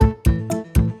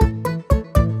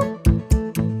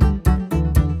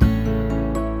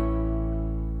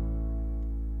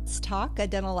Talk, a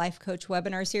dental life coach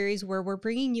webinar series where we're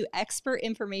bringing you expert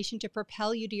information to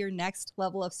propel you to your next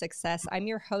level of success. I'm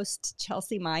your host,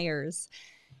 Chelsea Myers.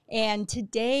 And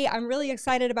today I'm really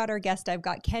excited about our guest. I've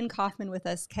got Ken Kaufman with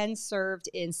us. Ken served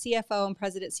in CFO and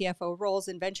president CFO roles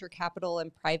in venture capital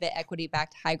and private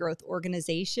equity-backed high-growth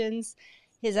organizations.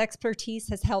 His expertise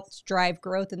has helped drive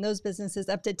growth in those businesses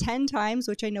up to 10 times,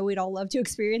 which I know we'd all love to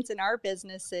experience in our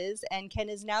businesses. And Ken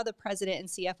is now the president and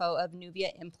CFO of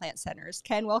Nuvia Implant Centers.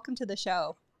 Ken, welcome to the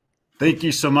show. Thank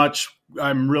you so much.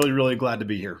 I'm really, really glad to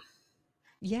be here.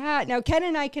 Yeah. Now, Ken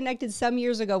and I connected some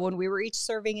years ago when we were each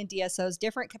serving in DSOs,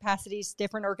 different capacities,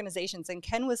 different organizations. And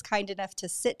Ken was kind enough to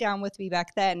sit down with me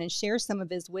back then and share some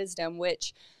of his wisdom,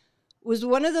 which was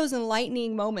one of those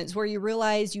enlightening moments where you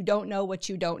realize you don't know what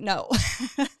you don't know.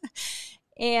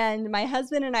 And my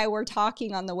husband and I were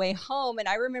talking on the way home, and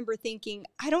I remember thinking,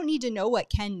 I don't need to know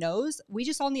what Ken knows. We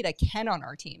just all need a Ken on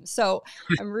our team. So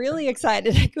I'm really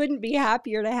excited. I couldn't be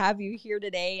happier to have you here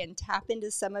today and tap into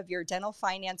some of your dental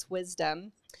finance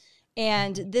wisdom.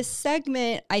 And this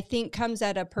segment, I think, comes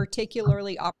at a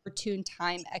particularly opportune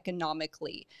time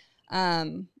economically.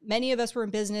 Many of us were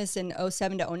in business in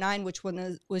 07 to 09, which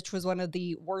was one of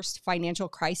the worst financial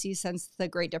crises since the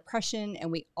Great Depression. And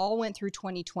we all went through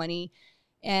 2020.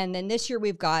 And then this year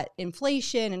we've got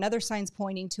inflation and other signs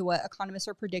pointing to what economists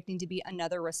are predicting to be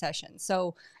another recession.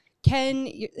 So Ken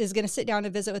is going to sit down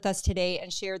and visit with us today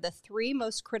and share the 3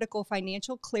 most critical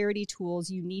financial clarity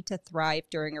tools you need to thrive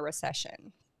during a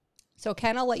recession. So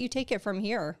Ken, I'll let you take it from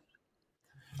here.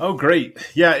 Oh, great.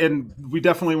 Yeah. And we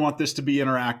definitely want this to be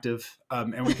interactive,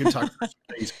 and we can talk through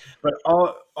some things, but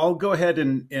I'll go ahead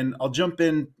and I'll jump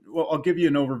in. Well, I'll give you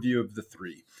an overview of the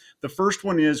 3. The first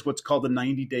one is what's called the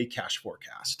 90-day cash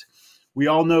forecast. We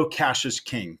all know cash is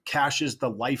king. Cash is the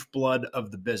lifeblood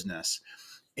of the business.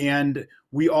 And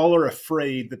we all are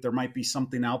afraid that there might be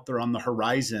something out there on the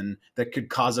horizon that could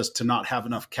cause us to not have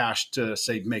enough cash to,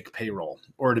 say, make payroll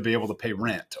or to be able to pay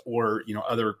rent or,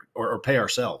 other or pay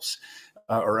ourselves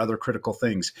or other critical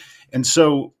things. And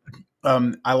so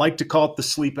I like to call it the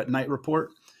sleep at night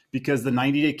report, because the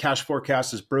 90-day cash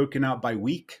forecast is broken out by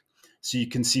week. So you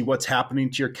can see what's happening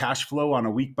to your cash flow on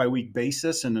a week-by-week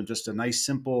basis in just a nice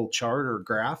simple chart or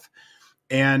graph.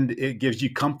 And it gives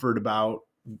you comfort about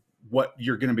what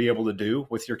you're going to be able to do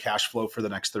with your cash flow for the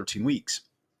next 13 weeks.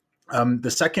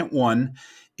 The second one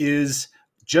is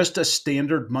just a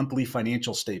standard monthly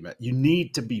financial statement. You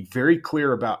need to be very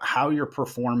clear about how your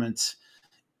performance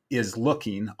is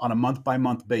looking on a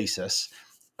month-by-month basis,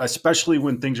 especially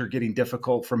when things are getting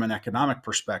difficult from an economic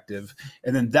perspective.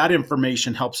 And then that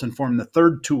information helps inform the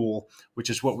third tool, which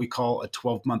is what we call a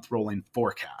 12-month rolling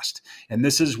forecast. And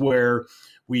this is where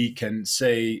we can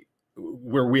say,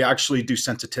 where we actually do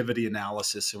sensitivity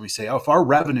analysis and we say, oh, if our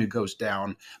revenue goes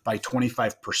down by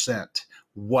 25%,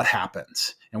 what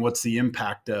happens? And what's the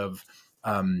impact of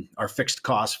our fixed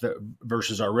costs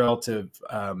versus our relative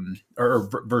or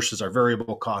versus our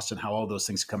variable costs, and how all those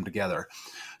things come together.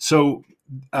 So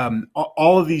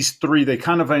all of these 3, they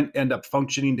kind of end up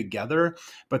functioning together,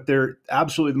 but they're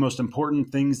absolutely the most important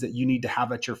things that you need to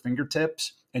have at your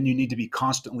fingertips and you need to be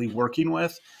constantly working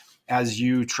with as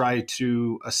you try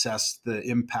to assess the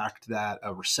impact that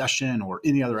a recession or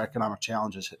any other economic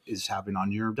challenges is having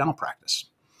on your dental practice.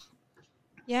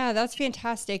 Yeah, that's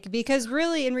fantastic, because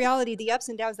really, in reality, the ups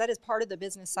and downs, that is part of the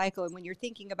business cycle. And when you're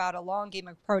thinking about a long game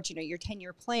approach, your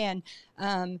 10-year plan,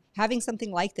 having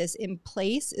something like this in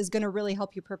place is going to really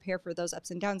help you prepare for those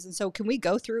ups and downs. And so can we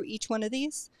go through each one of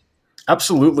these?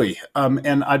 Absolutely.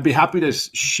 And I'd be happy to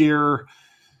share.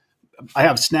 I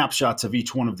have snapshots of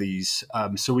each one of these,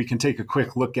 so we can take a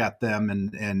quick look at them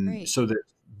and so that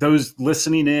those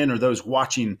listening in or those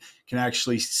watching can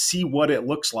actually see what it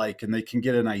looks like, and they can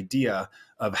get an idea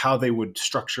of how they would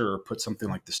structure or put something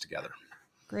like this together.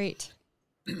 Great.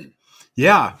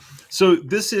 Yeah. So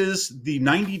this is the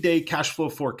 90-day cash flow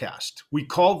forecast. We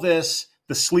call this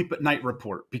the sleep at night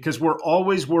report because we're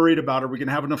always worried about, are we going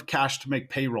to have enough cash to make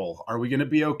payroll? Are we going to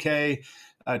be okay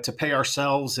to pay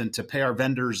ourselves and to pay our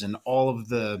vendors and all of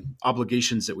the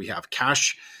obligations that we have?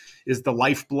 Cash is the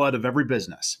lifeblood of every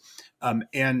business.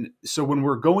 And so when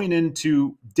we're going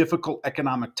into difficult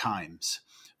economic times,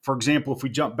 for example, if we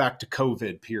jump back to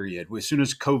COVID period, as soon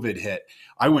as COVID hit,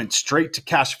 I went straight to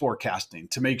cash forecasting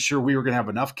to make sure we were going to have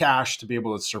enough cash to be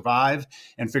able to survive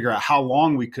and figure out how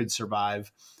long we could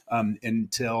survive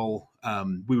until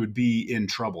we would be in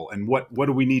trouble. And what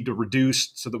do we need to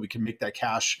reduce so that we can make that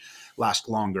cash last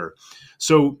longer?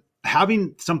 So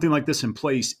having something like this in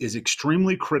place is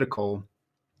extremely critical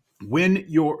when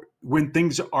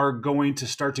things are going to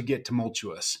start to get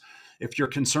tumultuous. If you're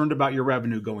concerned about your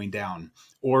revenue going down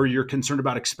or you're concerned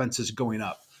about expenses going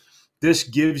up, This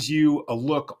gives you a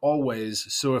look always.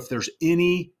 So if there's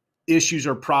any issues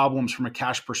or problems from a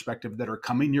cash perspective that are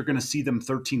coming, you're going to see them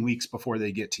 13 weeks before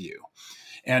they get to you.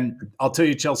 And I'll tell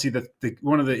you, Chelsea, that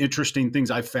one of the interesting things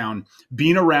I've found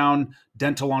being around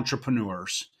dental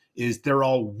entrepreneurs is they're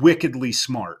all wickedly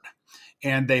smart,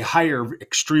 and they hire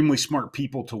extremely smart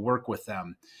people to work with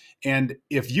them. And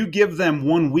if you give them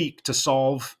 1 week to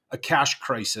solve a cash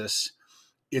crisis,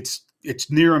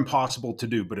 it's near impossible to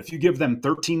do. But if you give them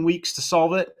 13 weeks to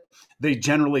solve it, they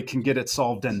generally can get it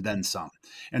solved and then some.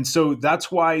 And so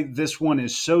that's why this one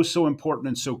is so important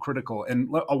and so critical. And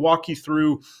I'll walk you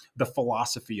through the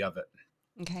philosophy of it.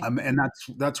 Okay. And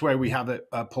that's why we have it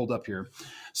pulled up here.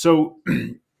 So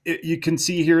you can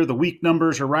see here the week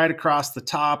numbers are right across the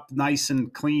top, nice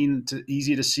and clean,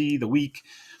 easy to see. The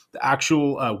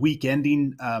actual week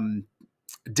ending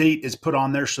date is put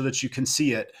on there so that you can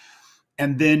see it.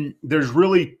 And then there's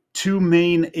really two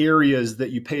main areas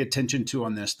that you pay attention to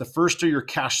on this. The first are your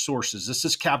cash sources. This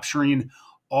is capturing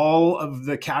all of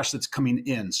the cash that's coming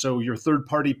in. So your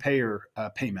third-party payer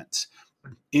payments,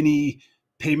 any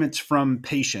payments from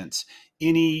patients,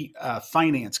 any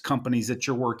finance companies that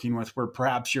you're working with where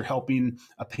perhaps you're helping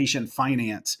a patient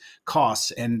finance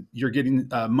costs and you're getting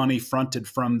money fronted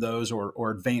from those or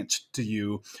advanced to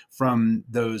you from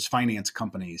those finance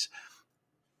companies.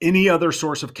 Any other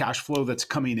source of cash flow that's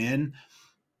coming in,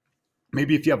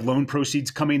 maybe if you have loan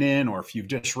proceeds coming in, or if you've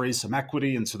just raised some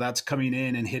equity and so that's coming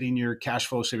in and hitting your cash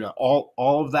flow statement, all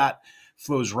of that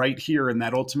flows right here. And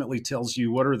that ultimately tells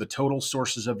you what are the total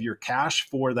sources of your cash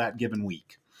for that given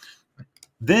week.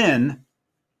 Then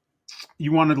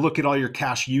you want to look at all your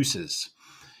cash uses,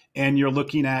 and you're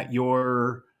looking at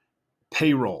your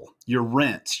payroll, your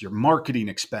rents, your marketing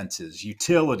expenses,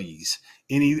 utilities,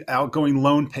 any outgoing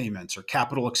loan payments or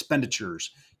capital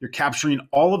expenditures. You're capturing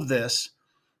all of this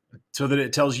so that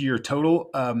it tells you your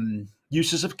total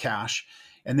uses of cash.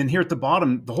 And then here at the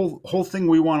bottom, the whole thing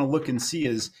we want to look and see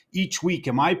is each week,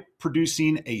 am I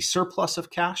producing a surplus of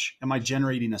cash? Am I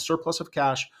generating a surplus of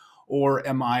cash? Or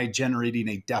am I generating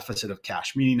a deficit of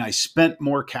cash, meaning I spent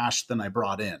more cash than I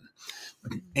brought in?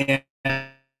 And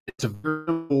it's a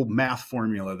very math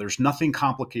formula. There's nothing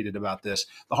complicated about this.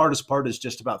 The hardest part is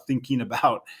just about thinking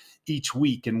about each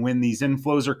week and when these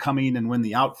inflows are coming and when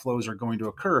the outflows are going to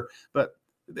occur. But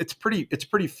it's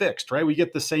pretty fixed, right? We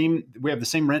have the same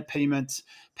rent payments.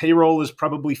 Payroll is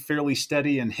probably fairly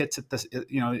steady and hits at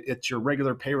it's your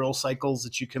regular payroll cycles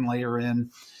that you can layer in.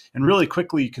 And really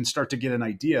quickly, you can start to get an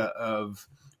idea of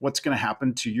what's going to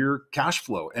happen to your cash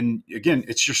flow. And again,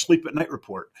 it's your sleep at night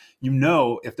report. You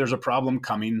know if there's a problem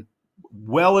coming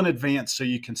well in advance so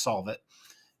you can solve it.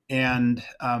 And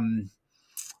I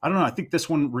don't know, I think this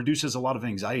one reduces a lot of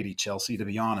anxiety, Chelsea, to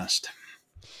be honest.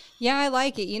 Yeah, I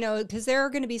like it, because there are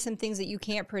going to be some things that you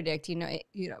can't predict,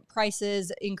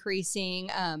 prices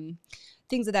increasing,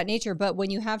 things of that nature. But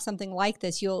when you have something like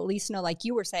this, you'll at least know, like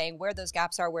you were saying, where those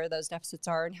gaps are, where those deficits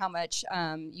are, and how much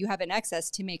you have in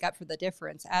excess to make up for the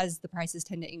difference as the prices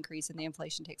tend to increase and the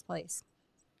inflation takes place.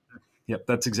 Yep,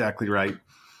 that's exactly right.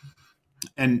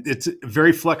 And it's a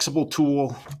very flexible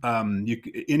tool.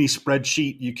 Any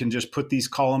spreadsheet, you can just put these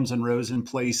columns and rows in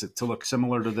place to look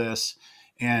similar to this.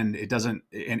 And it doesn't,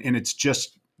 and it's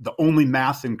just the only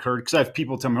math incurred. Because I have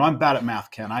people tell me, well, I'm bad at math,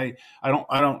 Ken. I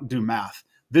don't do math.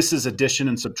 This is addition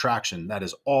and subtraction. That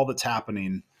is all that's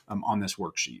happening on this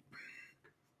worksheet.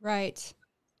 Right.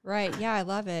 Yeah, I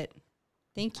love it.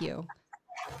 Thank you.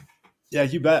 Yeah,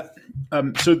 you bet.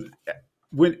 So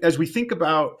as we think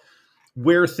about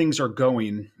where things are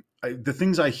going, the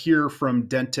things I hear from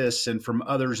dentists and from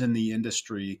others in the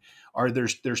industry are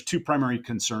there's two primary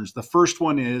concerns. The first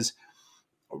one is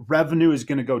revenue is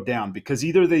going to go down because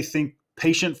either they think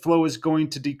patient flow is going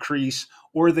to decrease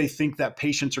or they think that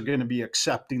patients are going to be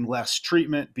accepting less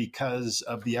treatment because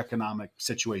of the economic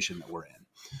situation that we're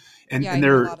in.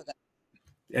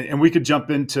 And we could jump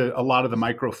into a lot of the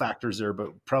micro factors there,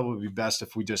 but probably best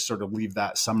if we just sort of leave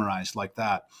that summarized like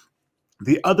that.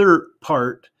 The other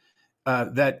part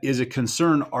that is a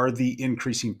concern are the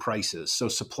increasing prices. So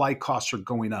supply costs are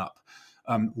going up.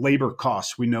 Labor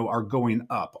costs, we know, are going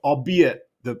up, albeit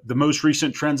the most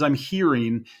recent trends I'm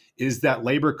hearing is that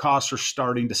labor costs are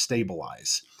starting to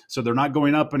stabilize. So they're not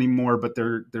going up anymore, but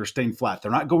they're staying flat.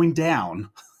 They're not going down.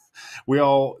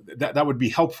 That would be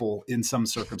helpful in some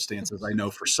circumstances, I know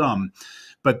for some,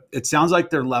 but it sounds like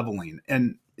they're leveling.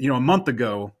 And a month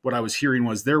ago, what I was hearing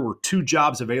was there were 2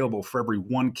 jobs available for every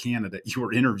 1 candidate you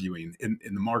were interviewing in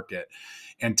the market.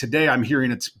 And today I'm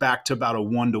hearing it's back to about a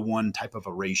 1-to-1 type of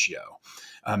a ratio.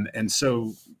 And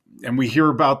so and we hear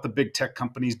about the big tech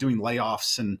companies doing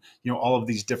layoffs and, all of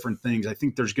these different things. I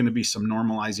think there's going to be some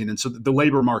normalizing. And so the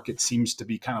labor market seems to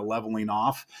be kind of leveling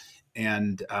off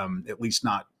and at least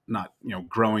not,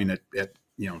 growing at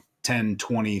 10,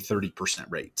 20, 30%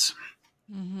 rates.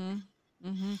 Mm-hmm.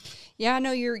 Mm-hmm. Yeah,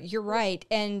 no, you're right.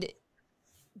 And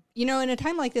in a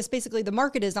time like this, basically the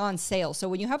market is on sale. So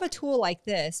when you have a tool like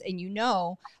this and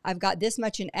I've got this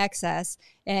much in excess,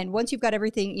 and once you've got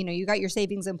everything, you got your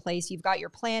savings in place, you've got your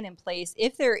plan in place,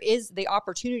 if there is the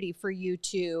opportunity for you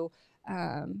to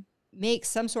make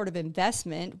some sort of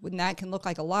investment, when that can look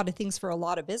like a lot of things for a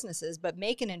lot of businesses, but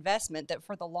make an investment that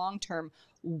for the long term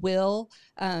will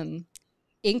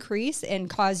increase and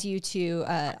cause you to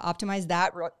optimize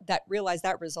realize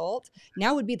that result,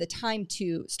 now would be the time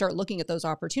to start looking at those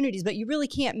opportunities. But you really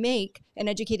can't make an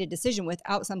educated decision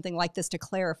without something like this to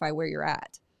clarify where you're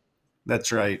at.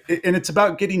 That's right. And it's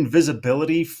about getting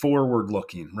visibility forward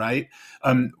looking, right?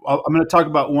 I'm going to talk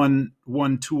about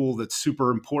one tool that's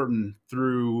super important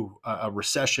through a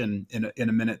recession in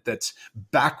a minute, that's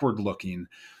backward looking.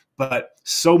 But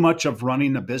so much of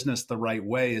running a business the right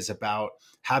way is about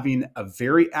having a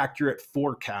very accurate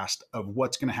forecast of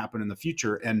what's going to happen in the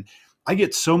future. And I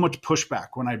get so much pushback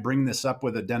when I bring this up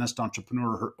with a dentist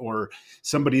entrepreneur or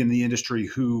somebody in the industry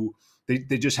who they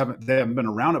haven't been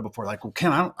around it before. Like, well,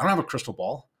 Ken, I don't have a crystal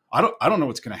ball. I don't know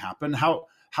what's going to happen. How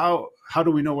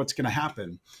do we know what's going to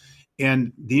happen?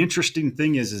 And the interesting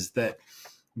thing is that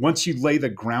once you lay the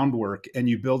groundwork and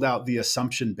you build out the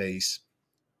assumption base,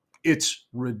 it's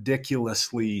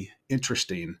ridiculously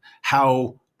interesting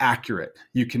how accurate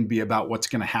you can be about what's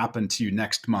going to happen to you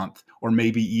next month, or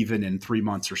maybe even in 3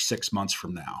 months or 6 months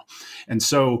from now. And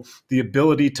so the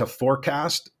ability to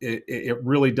forecast, it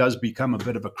really does become a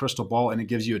bit of a crystal ball, and it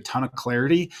gives you a ton of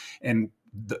clarity. And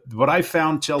what I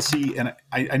found, Chelsea, and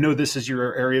I know this is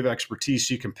your area of expertise,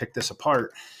 so you can pick this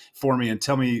apart for me and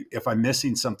tell me if I'm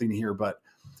missing something here, but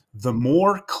the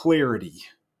more clarity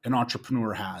an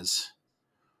entrepreneur has,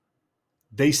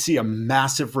 they see a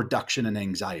massive reduction in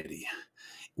anxiety.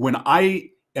 When I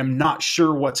am not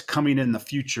sure what's coming in the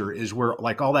future is where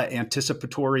like all that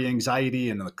anticipatory anxiety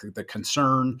and the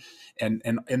concern and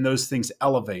those things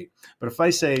elevate. But if I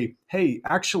say, hey,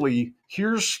 actually,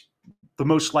 here's the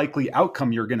most likely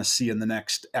outcome you're going to see in the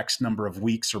next X number of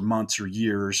weeks or months or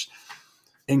years,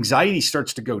 anxiety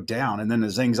starts to go down. And then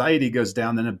as anxiety goes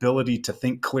down, then ability to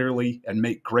think clearly and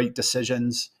make great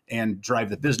decisions and drive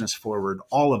the business forward,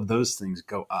 all of those things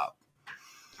go up.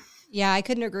 Yeah, I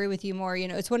couldn't agree with you more.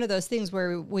 It's one of those things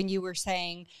where when you were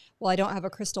saying, well, I don't have a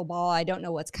crystal ball, I don't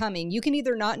know what's coming. You can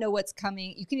either not know what's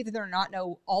coming. You can either not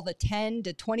know all the 10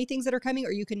 to 20 things that are coming,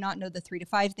 or you can not know the 3 to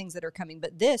 5 things that are coming.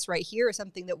 But this right here is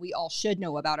something that we all should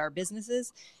know about our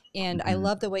businesses. And I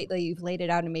love the way that you've laid it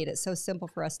out and made it so simple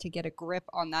for us to get a grip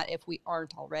on that if we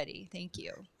aren't already. Thank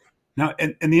you. Now,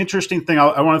 and the interesting thing,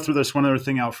 I want to throw this one other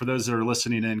thing out for those that are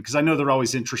listening in, because I know they're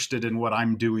always interested in what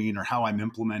I'm doing or how I'm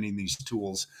implementing these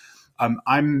tools.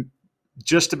 I'm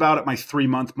just about at my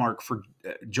 3-month mark for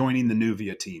joining the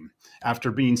Nuvia team after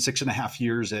being 6.5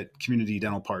 years at Community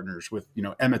Dental Partners with,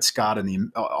 Emmett Scott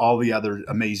and all the other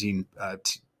amazing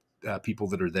people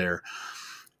that are there.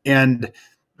 And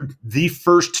the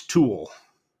first tool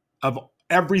of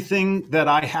everything that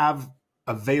I have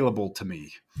available to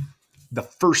me, the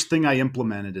first thing I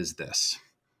implemented is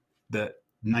the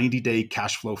 90-day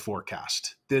cash flow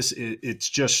forecast. It's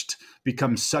just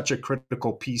become such a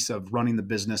critical piece of running the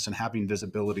business and having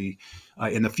visibility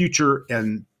in the future,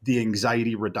 and the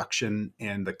anxiety reduction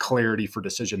and the clarity for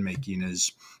decision making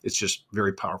it's just a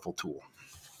very powerful tool.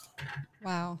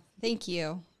 Wow. Thank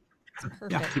you.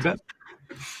 Perfect. Yeah, you bet.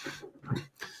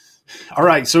 All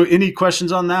right. So any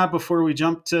questions on that before we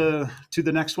jump to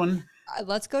the next one?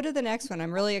 Let's go to the next one.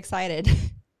 I'm really excited.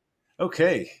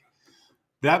 Okay.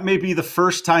 That may be the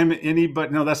first time no,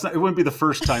 it wouldn't be the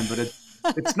first time, but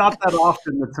it's not that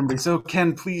often that somebody says, oh,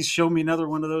 Ken, please show me another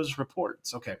one of those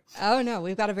reports. Okay. Oh no,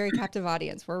 we've got a very captive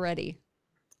audience. We're ready.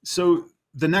 So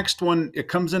the next one, it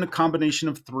comes in a combination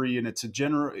of 3, and it's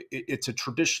a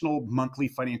traditional monthly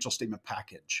financial statement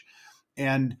package.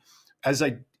 And as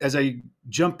I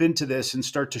jump into this and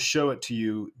start to show it to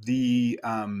you, the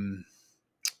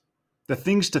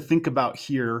things to think about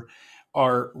here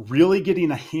are really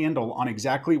getting a handle on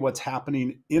exactly what's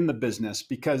happening in the business,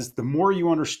 because the more you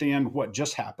understand what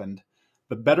just happened,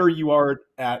 the better you are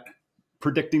at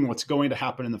predicting what's going to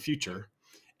happen in the future.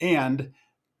 And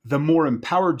the more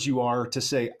empowered you are to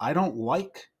say, I don't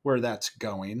like where that's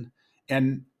going,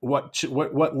 and what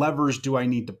levers do I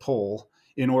need to pull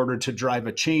in order to drive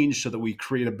a change so that we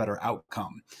create a better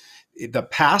outcome. The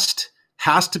past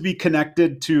has to be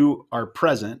connected to our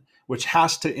present, which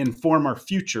has to inform our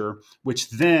future, which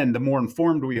then the more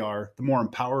informed we are, the more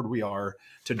empowered we are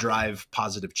to drive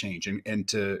positive change and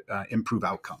to improve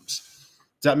outcomes.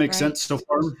 Does that make sense so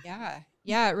far? Yeah.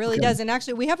 Yeah, it really does. And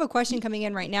actually, we have a question coming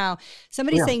in right now.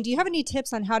 Somebody's saying, do you have any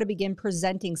tips on how to begin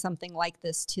presenting something like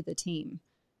this to the team?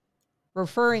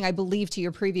 Referring, I believe, to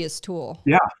your previous tool.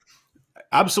 Yeah,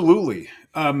 absolutely.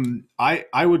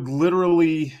 I would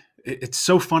literally, it's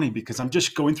so funny because I'm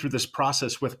just going through this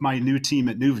process with my new team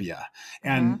at Nuvia,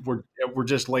 and we're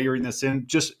just layering this in.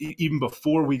 Just even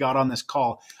before we got on this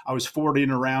call, I was forwarding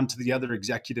around to the other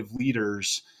executive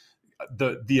leaders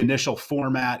the initial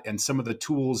format and some of the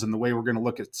tools and the way we're going to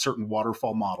look at certain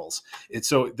waterfall models.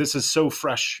 This is so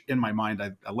fresh in my mind.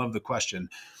 I love the question.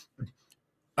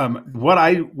 What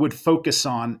I would focus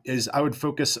on is I would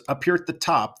focus up here at the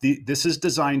top. This is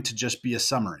designed to just be a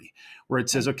summary where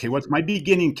it says, okay, what's my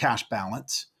beginning cash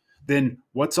balance? Then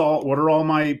what are all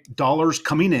my dollars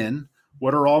coming in?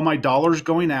 What are all my dollars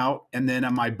going out? And then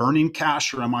am I burning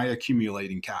cash or am I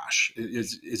accumulating cash?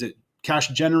 Is it cash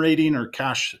generating or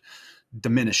cash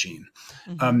diminishing?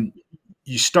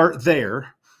 You start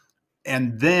there.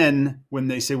 And then when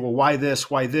they say, well, why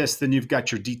this, then you've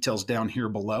got your details down here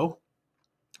below.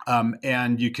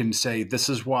 And you can say, this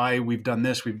is why we've done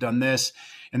this.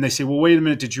 And they say, well, wait a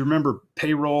minute. Did you remember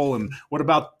payroll? And what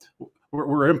about,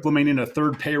 we're implementing a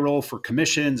third payroll for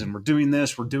commissions and we're doing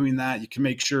this, we're doing that. You can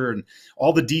make sure, and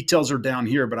all the details are down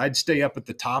here, but I'd stay up at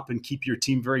the top and keep your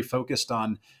team very focused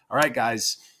on, all right,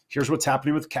 guys, here's what's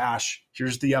happening with cash.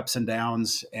 Here's the ups and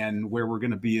downs and where we're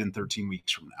going to be in 13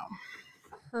 weeks from now.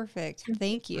 Perfect.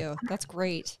 Thank you. That's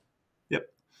great. Yep.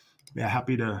 Yeah.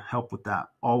 Happy to help with that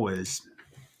always.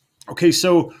 Okay.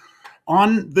 So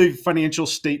on the financial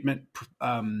statement,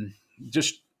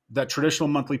 just that traditional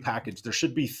monthly package, there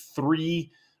should be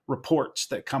 3 reports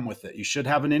that come with it. You should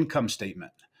have an income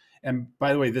statement. And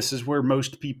by the way, this is where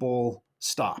most people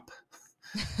stop.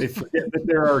 They forget that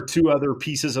there are 2 other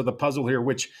pieces of the puzzle here,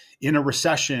 which in a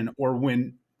recession or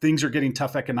when things are getting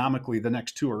tough economically, the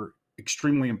next 2 are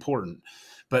extremely important.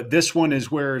 But this one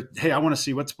is where, hey, I want to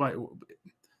see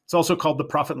it's also called the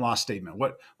profit and loss statement.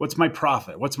 What's my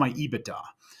profit? What's my EBITDA?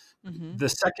 The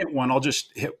second one, I'll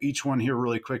just hit each one here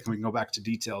really quick and we can go back to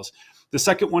details. The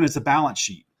second one is the balance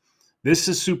sheet. This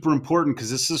is super important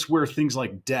because this is where things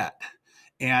like debt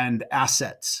and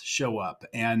assets show up.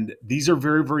 And these are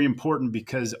very, very important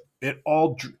because it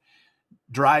all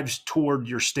drives toward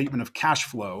your statement of cash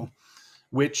flow,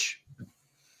 which,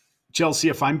 Chelsea,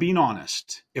 if I'm being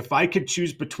honest, if I could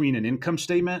choose between an income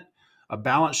statement, a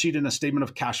balance sheet, and a statement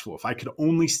of cash flow, if I could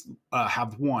only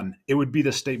have one, it would be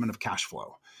the statement of cash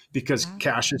flow because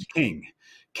cash is king.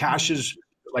 Cash is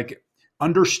like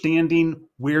understanding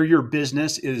where your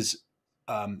business is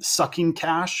sucking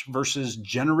cash versus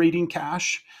generating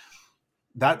cash.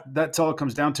 That's all it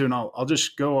comes down to. And I'll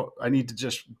just go, I need to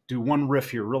just do one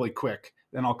riff here really quick,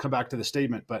 then I'll come back to the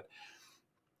statement. But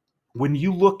when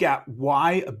you look at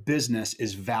why a business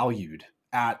is valued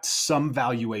at some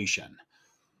valuation,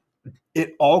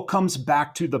 it all comes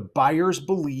back to the buyer's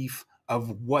belief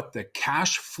of what the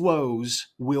cash flows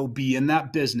will be in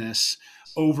that business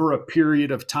over a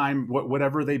period of time,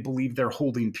 whatever they believe their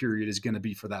holding period is going to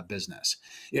be for that business.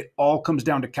 It all comes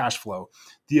down to cash flow.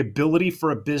 The ability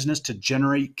for a business to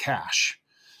generate cash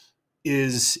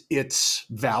is its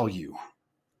value.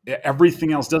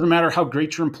 Everything else doesn't matter how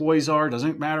great your employees are,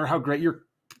 doesn't matter how great your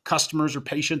customers or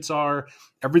patients are.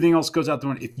 Everything else goes out the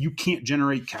window. If you can't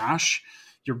generate cash,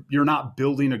 you're not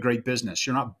building a great business.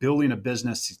 You're not building a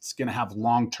business that's going to have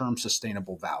long-term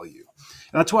sustainable value.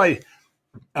 And that's why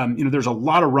there's a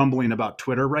lot of rumbling about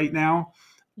Twitter right now.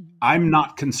 I'm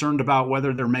not concerned about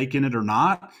whether they're making it or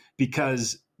not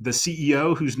because the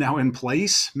CEO who's now in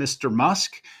place, Mr.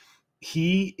 Musk,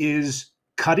 he is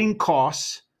cutting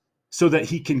costs so that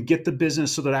he can get the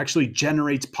business so that it actually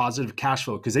generates positive cash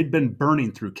flow because they've been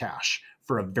burning through cash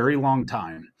for a very long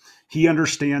time. He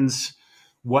understands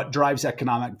what drives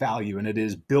economic value, and it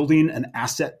is building an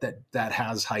asset that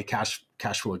has high cash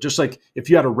flow. Just like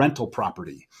if you had a rental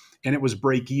property and it was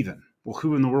break even, well,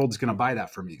 who in the world is going to buy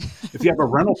that from you? If you have a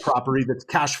rental property that's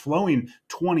cash flowing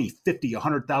 $20,000,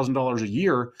 $50,000, $100,000 a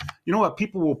year, you know what?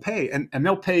 People will pay, and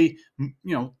they'll pay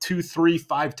 2, 3,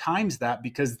 5 times that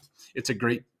because it's a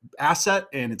great asset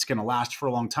and it's going to last for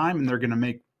a long time, and they're going to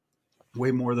make way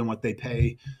more than what they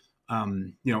pay,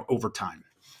 over time.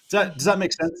 Does that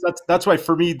make sense? That's why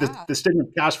for me, the statement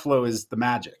of cash flow is the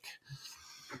magic.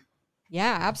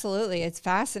 Yeah, absolutely. It's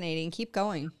fascinating. Keep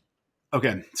going.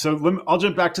 Okay. So I'll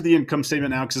jump back to the income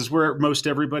statement now because it's where most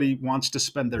everybody wants to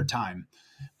spend their time.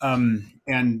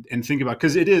 and think about,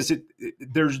 because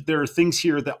there are things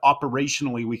here that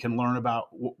operationally we can learn about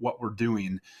what we're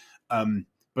doing,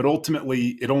 but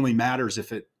ultimately it only matters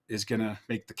if it is going to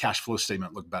make the cash flow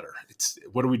statement look better. It's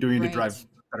what are we doing to drive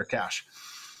better cash?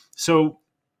 So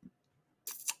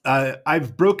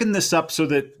I've broken this up so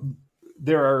that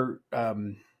there are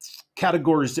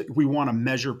categories that we want to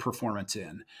measure performance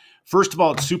in. First of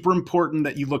all, it's super important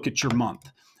that you look at your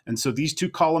month. And so these two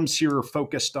columns here are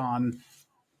focused on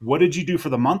what did you do for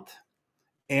the month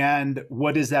and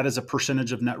what is that as a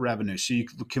percentage of net revenue. So you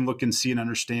can look and see and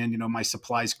understand, my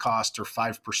supplies cost are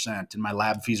 5% and my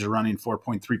lab fees are running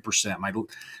 4.3%. My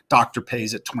doctor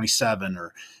pays at 27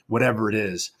 or whatever it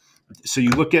is. So you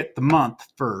look at the month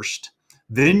first.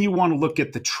 Then you want to look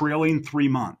at the trailing 3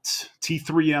 months.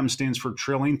 T3M stands for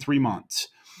trailing 3 months.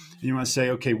 And you want to say,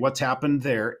 okay, what's happened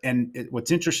there? And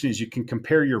what's interesting is you can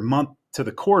compare your month to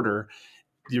the quarter,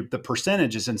 the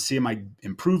percentages, and see, am I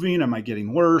improving? Am I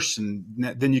getting worse? And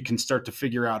then you can start to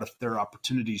figure out if there are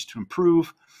opportunities to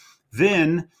improve.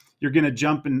 Then you're going to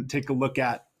jump and take a look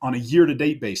at on a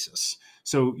year-to-date basis.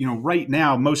 So, right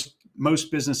now,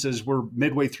 most businesses, we're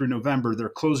midway through November. They're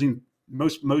closing.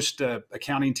 Most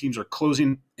accounting teams are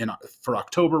closing for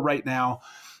October right now.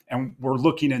 And we're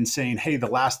looking and saying, hey, the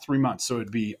last 3 months. So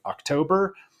it'd be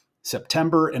October,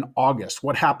 September, and August.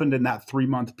 What happened in that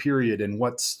 3-month period? And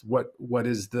what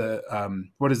is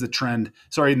the trend?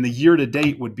 Sorry, and the year to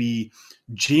date would be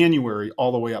January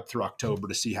all the way up through October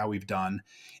to see how we've done.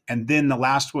 And then the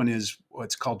last one is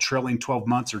what's called trailing 12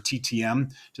 months or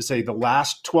TTM, to say the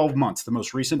last 12 months, the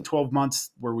most recent 12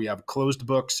 months where we have closed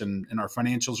books and our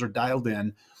financials are dialed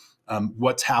in,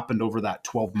 what's happened over that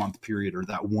 12-month period or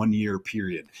that 1 year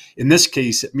period. In this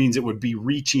case, it means it would be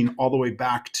reaching all the way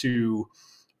back to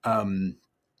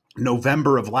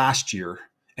November of last year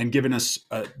and giving us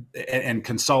and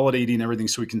consolidating everything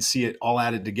so we can see it all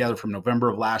added together from November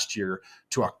of last year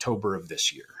to October of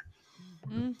this year.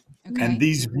 Mm-hmm. Okay. And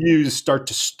these views start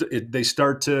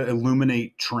to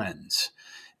illuminate trends.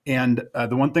 And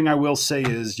the one thing I will say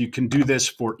is you can do this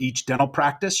for each dental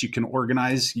practice. You can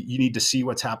organize. You need to see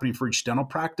what's happening for each dental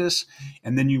practice.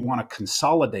 And then you want to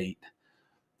consolidate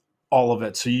all of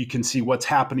it so you can see what's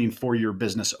happening for your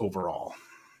business overall.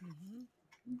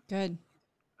 Good.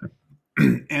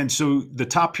 And so the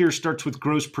top here starts with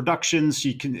gross productions.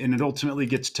 And it ultimately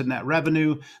gets to net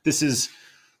revenue. This is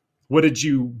what did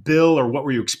you bill or what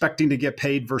were you expecting to get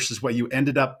paid versus what you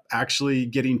ended up actually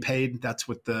getting paid. That's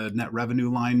what the net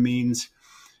revenue line means.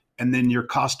 And then your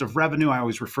cost of revenue, I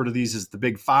always refer to these as the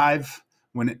big five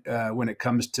when it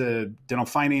comes to dental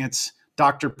finance: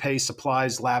 doctor pay,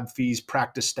 supplies, lab fees,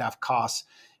 practice staff costs,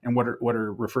 and what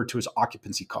are referred to as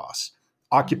occupancy costs.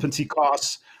 Occupancy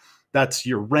costs, that's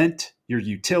your rent, your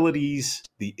utilities,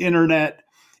 the internet,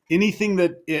 any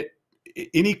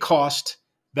cost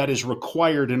that is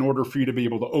required in order for you to be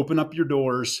able to open up your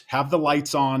doors, have the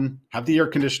lights on, have the air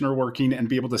conditioner working, and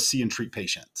be able to see and treat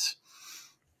patients.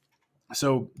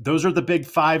 So those are the big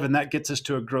five, and that gets us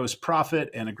to a gross profit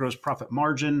and a gross profit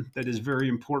margin that is very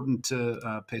important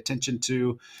to pay attention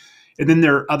to. And then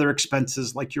there are other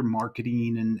expenses like your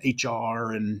marketing and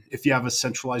HR, and if you have a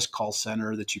centralized call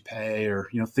center that you pay, or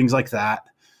things like that.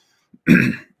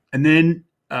 And then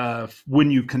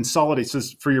when you consolidate, so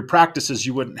for your practices,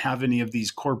 you wouldn't have any of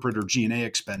these corporate or G&A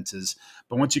expenses.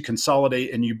 But once you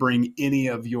consolidate and you bring any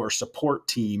of your support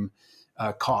team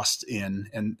costs in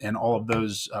and all of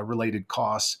those related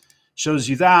costs, shows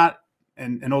you that.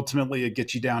 And ultimately, it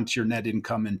gets you down to your net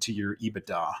income and to your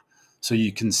EBITDA. So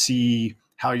you can see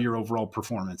how your overall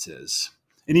performance is.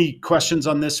 Any questions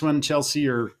on this one, Chelsea,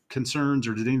 or concerns,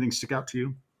 or did anything stick out to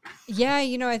you? Yeah,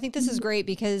 I think this is great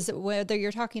because whether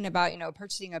you're talking about,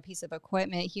 purchasing a piece of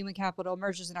equipment, human capital,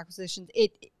 mergers and acquisitions,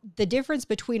 the difference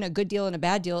between a good deal and a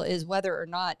bad deal is whether or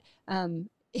not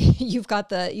you've got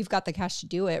the cash to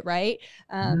do it, right?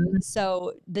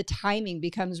 So the timing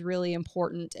becomes really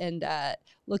important, and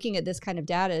looking at this kind of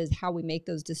data is how we make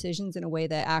those decisions in a way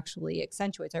that actually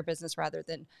accentuates our business rather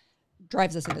than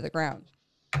drives us into the ground.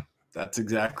 That's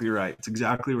exactly right. It's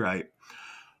exactly right.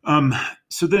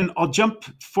 So then I'll jump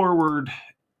forward.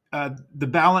 The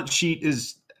balance sheet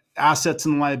is assets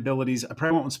and liabilities. I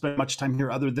probably won't spend much time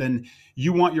here other than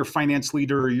you want your finance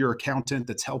leader or your accountant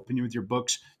that's helping you with your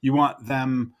books. You want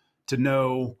them to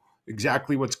know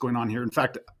exactly what's going on here. In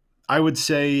fact, I would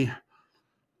say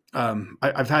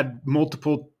I've had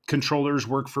multiple controllers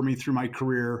work for me through my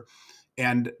career.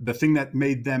 And the thing that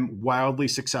made them wildly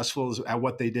successful at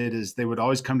what they did is they would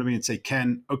always come to me and say,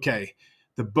 Ken, okay,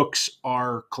 the books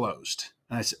are closed.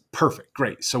 And I said, perfect,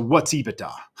 great. So what's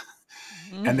EBITDA?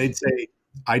 Mm-hmm. And they'd say,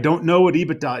 I don't know what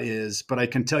EBITDA is, but I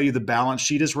can tell you the balance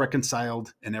sheet is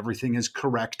reconciled and everything is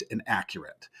correct and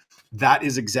accurate. That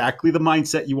is exactly the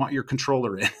mindset you want your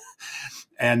controller in.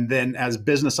 And then as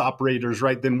business operators,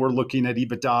 right, then we're looking at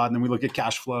EBITDA, and then we look at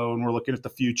cash flow, and we're looking at the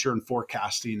future and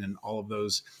forecasting and all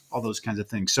those kinds of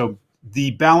things. So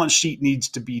the balance sheet needs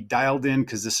to be dialed in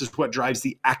because this is what drives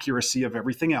the accuracy of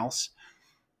everything else.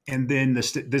 And then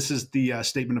this is the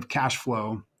statement of cash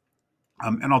flow.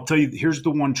 And I'll tell you, here's the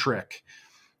one trick.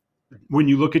 When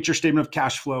you look at your statement of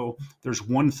cash flow, there's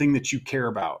one thing that you care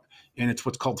about, and it's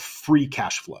what's called free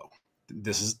cash flow.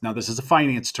 This is a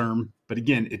finance term, but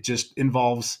again, it just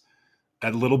involves a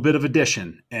little bit of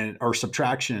addition or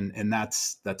subtraction, and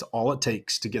that's all it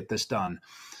takes to get this done.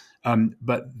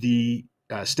 But the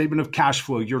statement of cash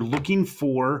flow, you're looking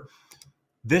for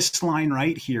this line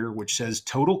right here, which says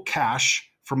total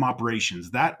cash from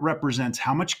operations. That represents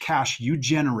how much cash you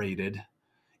generated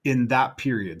in that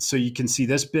period. So you can see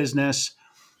this business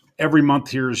every month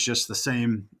here is just the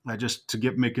same. Just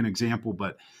to make an example,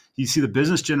 but you see the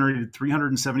business generated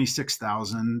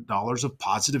 $376,000 of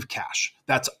positive cash.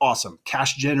 That's awesome.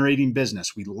 Cash generating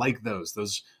business. We like those.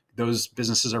 Those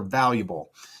businesses are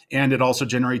valuable. And it also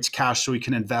generates cash so we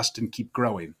can invest and keep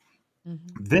growing. Mm-hmm.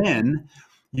 Then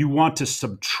you want to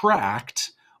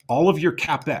subtract all of your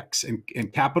CapEx,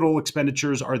 and capital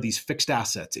expenditures are these fixed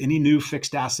assets, any new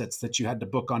fixed assets that you had to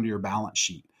book onto your balance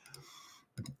sheet.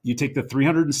 You take the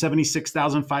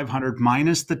 376,500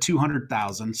 minus the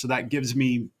 200,000. So that gives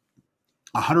me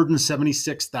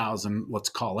 176,000, let's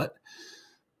call it.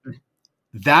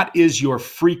 That is your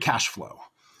free cash flow.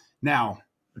 Now,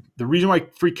 the reason why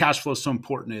free cash flow is so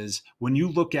important is when you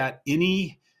look at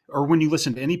when you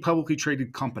listen to any publicly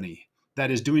traded company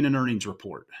that is doing an earnings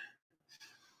report,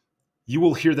 you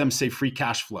will hear them say free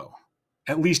cash flow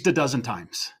at least a dozen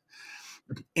times.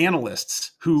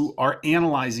 Analysts who are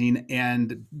analyzing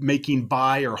and making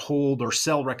buy or hold or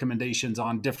sell recommendations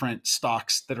on different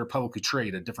stocks that are publicly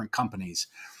traded, different companies,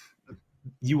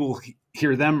 you will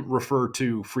hear them refer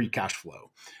to free cash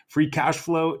flow. Free cash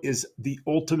flow is the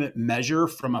ultimate measure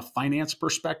from a finance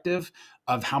perspective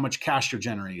of how much cash you're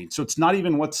generating. So it's not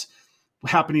even what's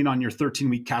happening on your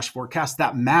 13-week cash forecast.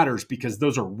 That matters because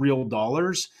those are real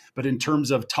dollars. But in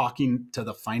terms of talking to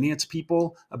the finance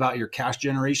people about your cash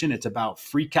generation, it's about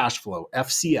free cash flow,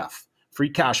 FCF,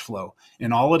 free cash flow.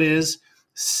 And all it is,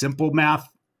 simple math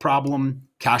problem,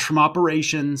 cash from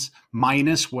operations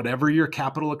minus whatever your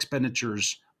capital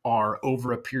expenditures are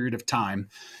over a period of time.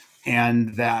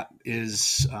 And that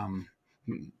is...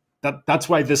 That's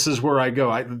why this is where I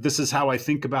go. This is how I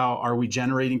think about, are we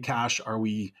generating cash? Are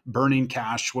we burning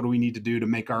cash? What do we need to do to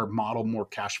make our model more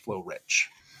cash flow rich?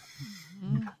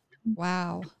 Mm-hmm.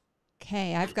 Wow.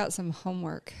 Okay. I've got some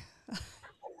homework.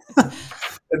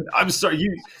 I'm sorry.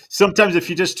 Sometimes if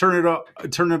you just turn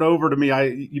it over to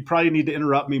me, you probably need to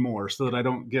interrupt me more so that I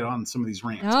don't get on some of these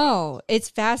rants. No, it's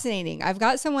fascinating. I've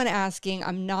got someone asking,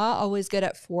 I'm not always good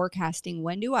at forecasting.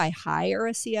 When do I hire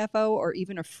a CFO or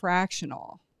even a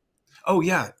fractional? Oh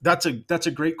yeah, that's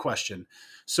a great question.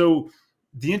 So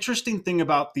the interesting thing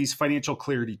about these financial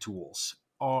clarity tools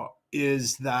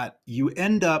is that you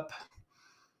end up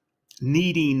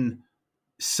needing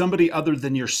somebody other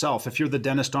than yourself, if you're the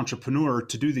dentist entrepreneur,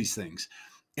 to do these things.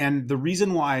 And the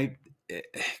reason why,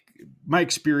 my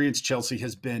experience, Chelsea,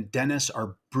 has been dentists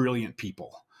are brilliant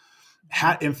people.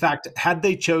 In fact, had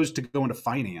they chose to go into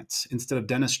finance instead of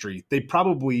dentistry, they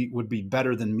probably would be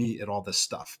better than me at all this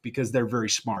stuff because they're very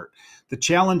smart. The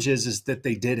challenge is that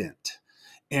they didn't,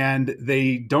 and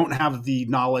they don't have the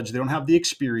knowledge, they don't have the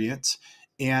experience,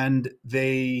 and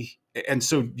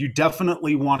so you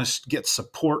definitely want to get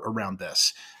support around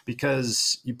this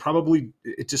because it's probably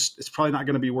not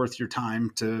going to be worth your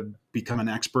time to become an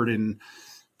expert in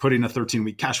putting a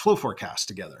 13-week cash flow forecast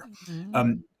together.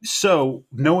 Mm-hmm. So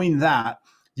knowing that,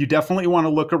 you definitely want to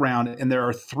look around, and there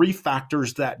are 3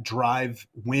 factors that drive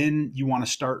when you want to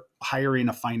start hiring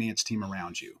a finance team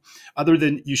around you. Other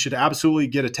than you should absolutely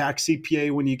get a tax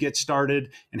CPA when you get started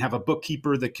and have a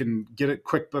bookkeeper that can get a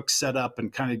QuickBooks set up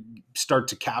and kind of start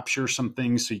to capture some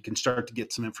things so you can start to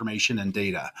get some information and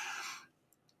data.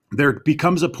 There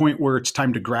becomes a point where it's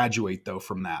time to graduate, though,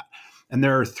 from that. And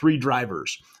there are 3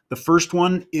 drivers. The first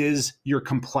one is your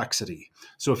complexity.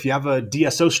 So if you have a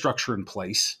DSO structure in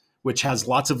place, which has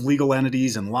lots of legal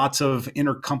entities and lots of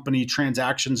intercompany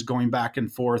transactions going back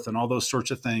and forth and all those sorts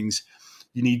of things,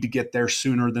 you need to get there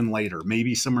sooner than later,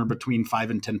 maybe somewhere between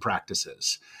 5 and 10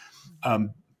 practices.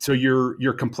 So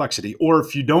your complexity, or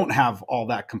if you don't have all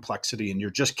that complexity and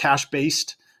you're just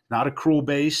cash-based, not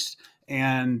accrual-based,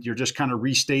 and you're just kind of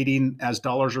restating as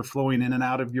dollars are flowing in and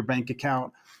out of your bank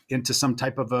account into some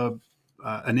type of a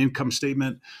an income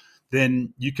statement,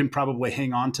 then you can probably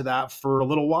hang on to that for a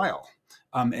little while,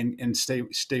 and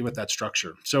stay with that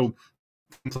structure. So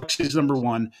complexity is number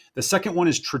one. The second one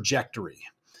is trajectory.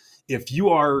 If you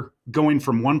are going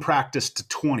from one practice to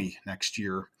 20 next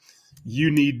year,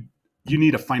 you need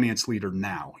a finance leader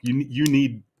now. You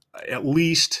need at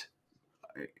least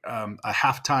a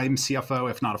half-time CFO,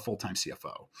 if not a full-time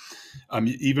CFO.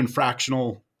 Even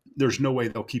fractional, there's no way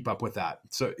they'll keep up with that.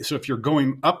 So if you're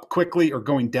going up quickly or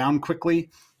going down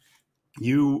quickly,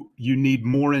 you need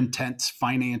more intense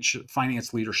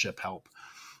finance leadership help.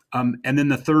 And then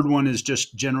the third one is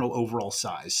just general overall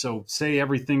size. So say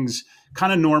everything's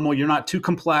kind of normal. You're not too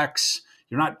complex.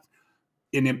 You're not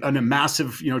in a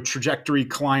massive, trajectory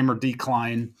climb or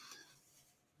decline.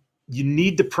 You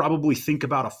need to probably think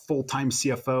about a full-time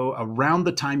CFO around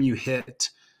the time you hit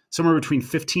somewhere between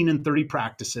 15 and 30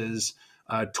 practices,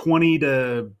 20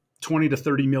 to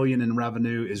 30 million in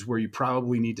revenue is where you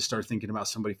probably need to start thinking about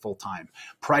somebody full-time.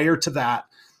 Prior to that,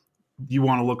 you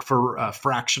want to look for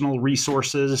fractional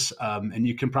resources, and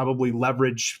you can probably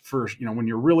leverage for, when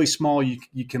you're really small,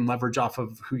 you can leverage off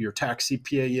of who your tax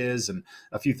CPA is and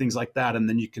a few things like that. And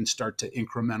then you can start to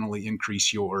incrementally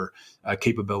increase your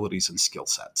capabilities and skill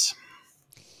sets.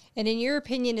 And in your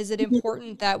opinion, is it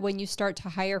important that when you start to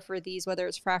hire for these, whether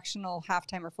it's fractional,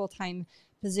 half-time, or full-time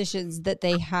positions, that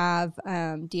they have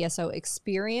DSO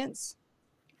experience?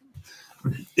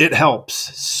 It helps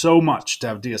so much to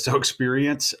have DSO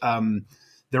experience.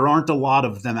 There aren't a lot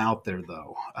of them out there,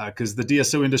 though, because the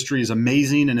DSO industry is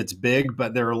amazing and it's big,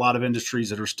 but there are a lot of industries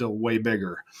that are still way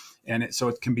bigger. And so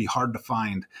it can be hard to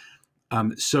find.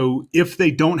 So if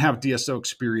they don't have DSO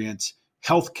experience,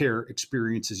 healthcare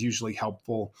experience is usually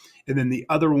helpful. And then the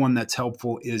other one that's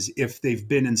helpful is if they've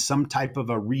been in some type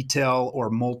of a retail or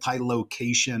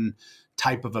multi-location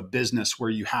type of a business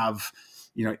where you have,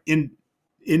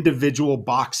 individual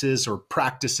boxes or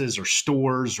practices or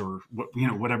stores or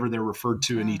whatever they're referred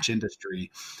to in each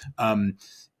industry, and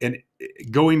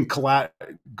going across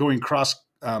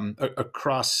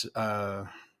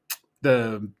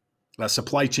the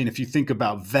supply chain. If you think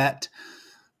about vet,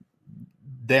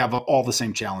 they have all the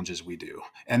same challenges we do,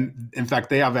 and in fact,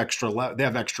 they have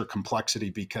extra complexity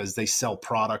because they sell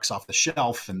products off the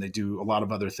shelf and they do a lot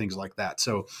of other things like that.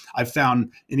 So I've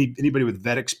found anybody with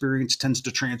vet experience tends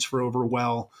to transfer over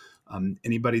well.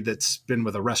 Anybody that's been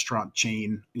with a restaurant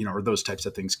chain, or those types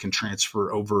of things can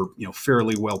transfer over,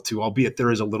 fairly well too, albeit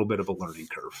there is a little bit of a learning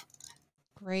curve.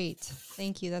 Great.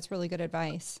 Thank you. That's really good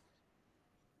advice.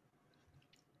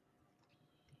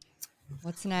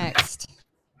 What's next?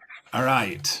 All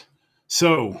right.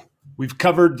 So we've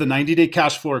covered the 90-day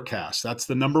cash forecast. That's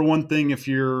the number one thing. If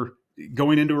you're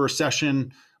going into a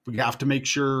recession, we have to make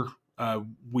sure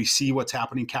we see what's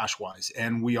happening cash-wise,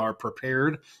 and we are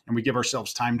prepared, and we give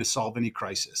ourselves time to solve any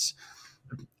crisis.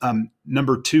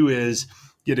 Number two is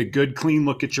get a good, clean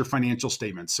look at your financial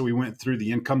statements. So we went through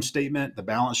the income statement, the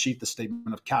balance sheet, the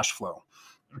statement of cash flow.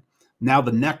 Now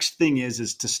the next thing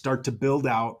is to start to build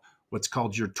out what's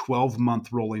called your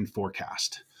 12-month rolling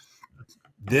forecast.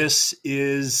 This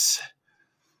is,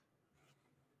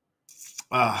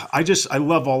 I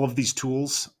love all of these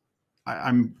tools.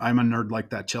 I'm a nerd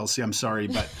like that, Chelsea. I'm sorry,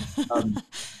 but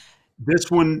this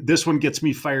one gets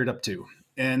me fired up too.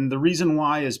 And the reason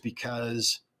why is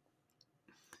because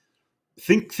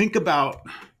think about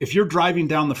if you're driving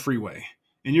down the freeway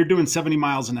and you're doing 70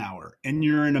 miles an hour and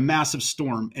you're in a massive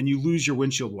storm and you lose your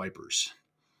windshield wipers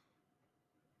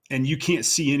and you can't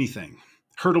see anything,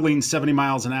 hurtling 70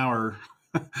 miles an hour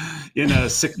in a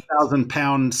 6,000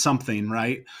 pound something,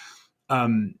 right?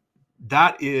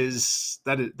 That is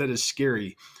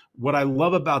scary. What I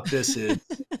love about this is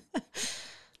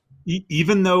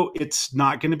even though it's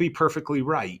not going to be perfectly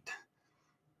right,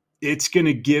 it's going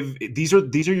to give, these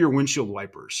are your windshield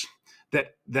wipers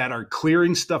that are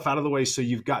clearing stuff out of the way. So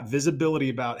you've got visibility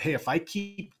about, hey, if I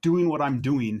keep doing what I'm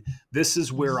doing, this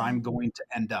is where I'm going to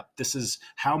end up. This is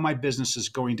how my business is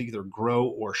going to either grow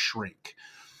or shrink.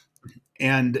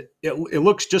 And it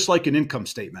looks just like an income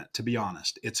statement, to be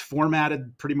honest. It's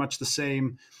formatted pretty much the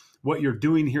same. What you're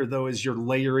doing here, though, is you're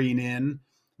layering in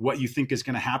what you think is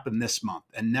going to happen this month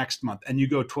and next month, and you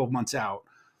go 12 months out.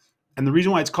 And the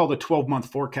reason why it's called a 12-month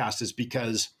forecast is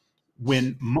because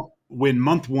when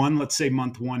month one, let's say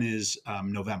month one is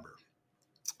November.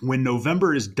 When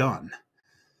November is done,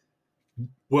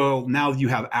 well, now you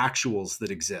have actuals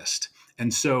that exist.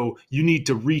 And so you need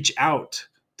to reach out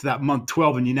to that month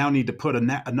 12, and you now need to put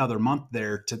another month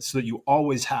there so that you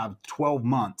always have 12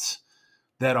 months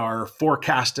that are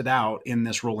forecasted out in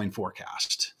this rolling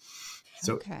forecast.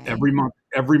 So Okay. every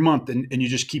month, and you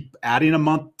just keep adding a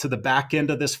month to the back end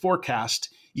of this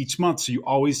forecast each month. So you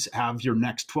always have your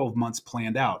next 12 months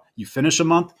planned out. You finish a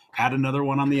month, add another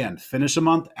one on the end. Finish a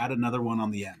month, add another one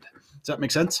on the end. Does that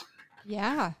make sense?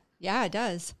 Yeah. Yeah, it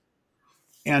does.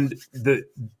 And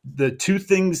the two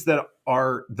things that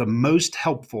are the most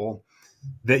helpful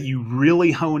that you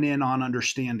really hone in on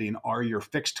understanding are your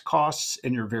fixed costs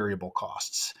and your variable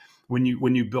costs when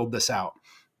you build this out.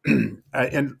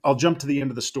 And I'll jump to the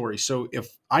end of the story. So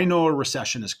if I know a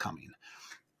recession is coming,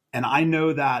 and I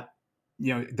know that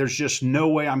there's just no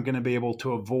way I'm going to be able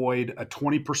to avoid a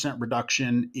 20%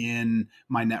 reduction in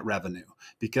my net revenue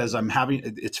because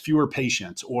it's fewer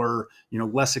patients, or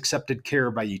less accepted care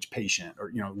by each patient,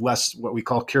 or less what we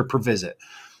call care per visit.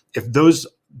 If those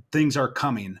things are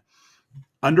coming,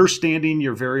 understanding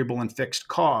your variable and fixed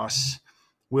costs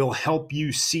will help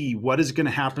you see what is going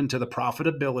to happen to the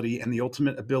profitability and the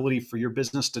ultimate ability for your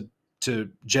business to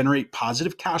generate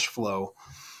positive cash flow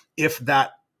if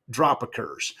that drop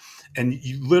occurs. And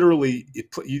you literally,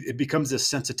 it becomes this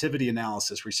sensitivity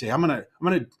analysis where you say, I'm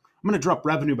going to drop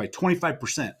revenue by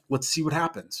 25%. Let's see what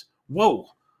happens. Whoa,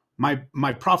 my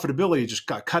profitability just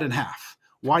got cut in half.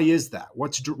 Why is that?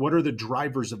 What are the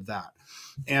drivers of that?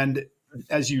 And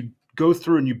as you go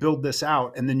through and you build this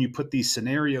out, and then you put these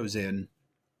scenarios in,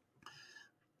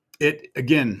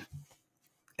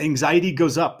 anxiety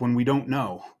goes up when we don't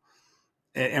know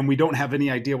and we don't have any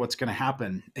idea what's going to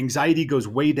happen. Anxiety goes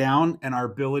way down, and our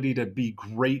ability to be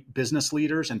great business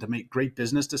leaders and to make great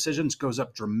business decisions goes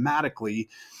up dramatically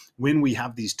when we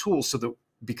have these tools,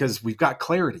 because we've got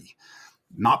clarity.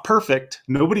 Not perfect.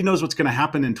 Nobody knows what's going to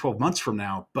happen in 12 months from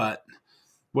now, but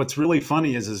what's really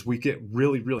funny is we get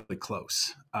really, really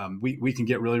close. We can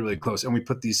get really, really close, and we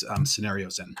put these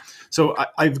scenarios in. So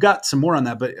I've got some more on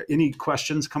that, but any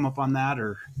questions come up on that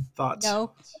or thoughts?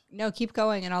 No, keep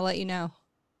going and I'll let you know.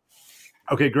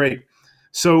 Okay, great.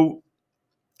 So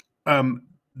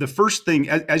the first thing,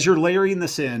 as you're layering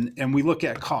this in and we look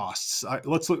at costs,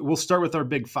 we'll start with our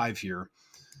big five here.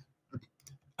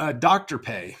 Doctor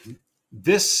pay.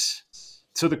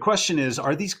 So the question is,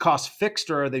 are these costs fixed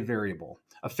or are they variable?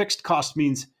 A fixed cost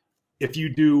means if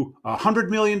you do $100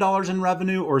 million in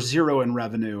revenue or zero in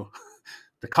revenue,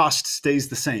 the cost stays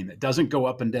the same. It doesn't go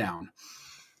up and down.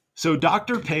 So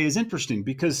doctor pay is interesting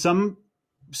because some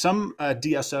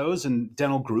DSOs and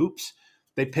dental groups,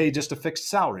 they pay just a fixed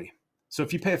salary. So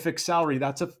if you pay a fixed salary,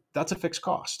 that's a fixed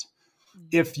cost.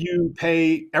 If you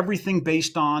pay everything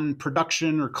based on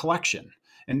production or collection,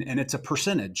 and it's a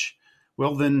percentage,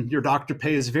 well, then your doctor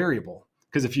pay is variable.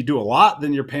 Because if you do a lot,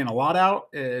 then you're paying a lot out.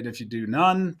 And if you do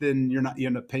none, then you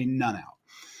end up paying none out.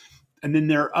 And then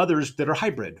there are others that are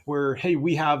hybrid where, hey,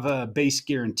 we have a base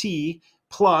guarantee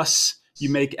plus you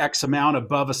make X amount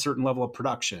above a certain level of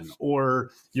production,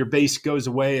 or your base goes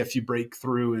away if you break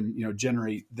through and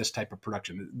generate this type of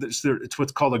production. It's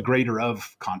what's called a greater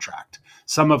of contract.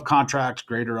 Sum of contracts,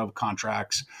 greater of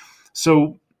contracts.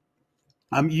 So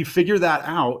you figure that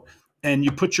out. And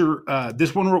you put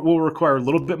this one will require a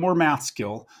little bit more math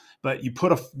skill, but you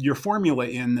put your formula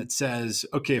in that says,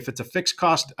 okay, if it's a fixed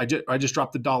cost, I just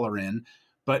dropped the dollar in.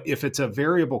 But if it's a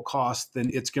variable cost, then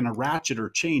it's going to ratchet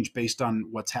or change based on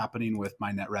what's happening with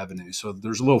my net revenue. So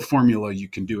there's a little formula you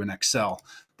can do in Excel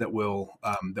that will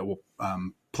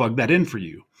plug that in for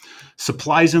you.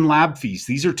 Supplies and lab fees.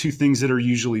 These are two things that are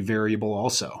usually variable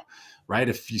also, right?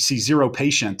 If you see 0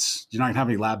 patients, you're not going to have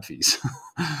any lab fees.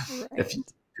 Right.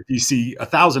 If you see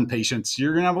 1,000 patients,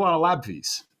 you're going to have a lot of lab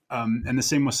fees. And the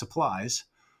same with supplies.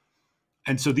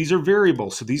 And so these are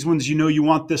variable. So these ones, you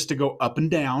want this to go up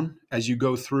and down as you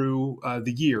go through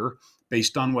the year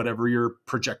based on whatever your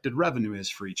projected revenue is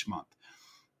for each month.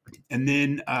 And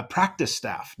then practice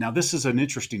staff. Now, this is an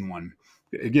interesting one.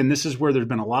 Again, this is where there's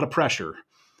been a lot of pressure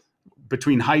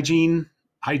between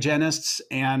hygienists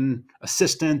and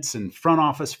assistants and front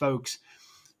office folks.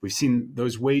 We've seen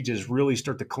those wages really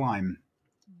start to climb.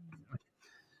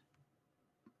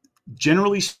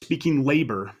 Generally speaking,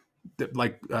 labor,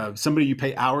 like somebody you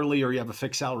pay hourly or you have a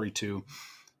fixed salary to,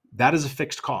 that is a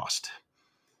fixed cost.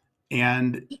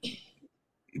 And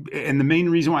the main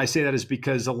reason why I say that is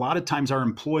because a lot of times our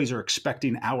employees are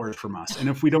expecting hours from us. And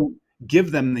if we don't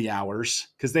give them the hours,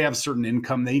 because they have a certain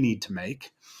income they need to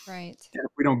make, right? And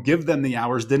if we don't give them the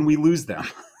hours, then we lose them.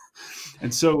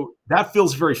 And so that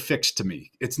feels very fixed to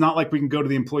me. It's not like we can go to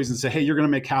the employees and say, hey, you're going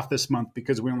to make half this month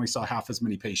because we only saw half as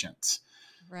many patients.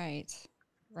 Right.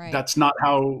 That's not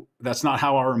how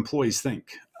our employees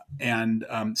think. And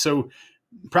so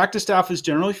practice staff is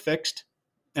generally fixed,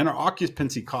 and our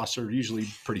occupancy costs are usually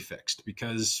pretty fixed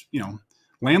because,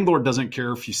 landlord doesn't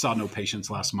care if you saw no patients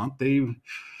last month.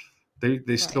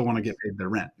 They still want to get paid their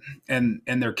rent and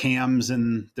their CAMs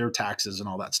and their taxes and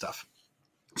all that stuff.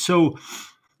 So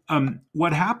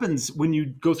what happens when you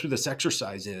go through this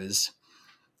exercise is,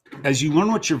 as you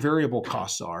learn what your variable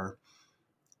costs are,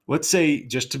 let's say,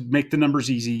 just to make the numbers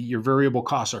easy, your variable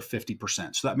costs are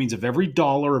 50%. So that means of every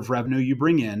dollar of revenue you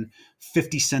bring in,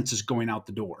 50 cents is going out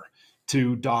the door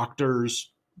to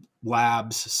doctors,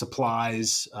 labs,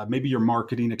 supplies, maybe your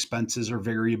marketing expenses are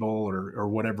variable or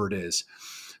whatever it is.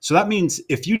 So that means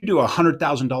if you do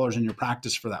 $100,000 in your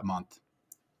practice for that month,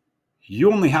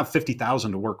 you only have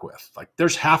 50,000 to work with. Like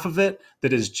there's half of it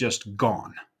that is just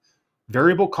gone.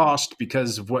 Variable cost,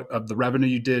 because of the revenue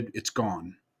you did, it's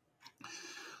gone.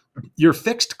 Your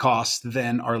fixed costs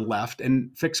then are left,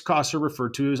 and fixed costs are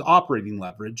referred to as operating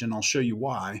leverage, and I'll show you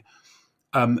why.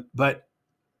 But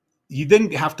you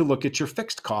then have to look at your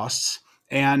fixed costs.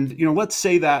 And, let's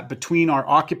say that between our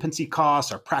occupancy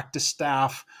costs, our practice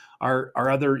staff, our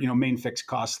other, main fixed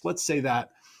costs, let's say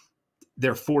that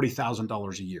they're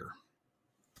 $40,000 a year.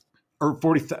 Or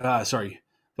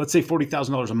let's say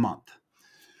 $40,000 a month.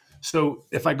 So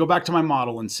if I go back to my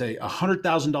model and say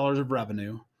 $100,000 of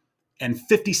revenue and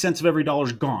 50 cents of every dollar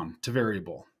is gone to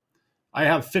variable, I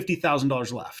have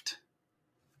 $50,000 left.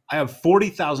 I have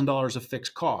 $40,000 of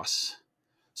fixed costs.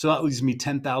 So that leaves me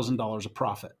 $10,000 of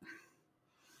profit.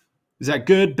 Is that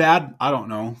good, bad? I don't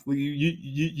know.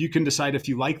 You can decide if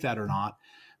you like that or not.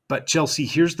 But Chelsea,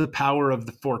 here's the power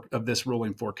of this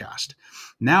rolling forecast.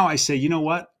 Now I say, you know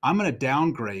what? I'm going to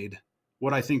downgrade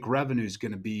what I think revenue is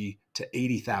going to be to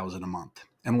 $80,000 a month,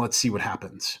 and let's see what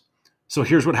happens. So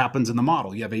here's what happens in the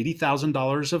model. You have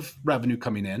 $80,000 of revenue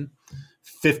coming in,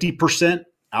 50%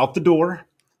 out the door.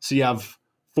 So you have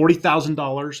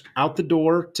 $40,000 out the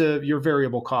door to your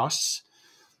variable costs.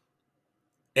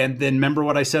 And then remember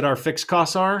what I said our fixed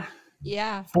costs are?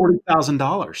 Yeah.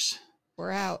 $40,000.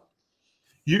 We're out.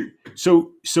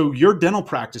 So your dental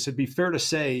practice, it'd be fair to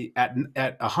say at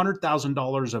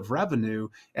 $100,000 of revenue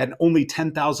and only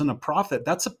 $10,000 of profit,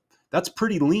 that's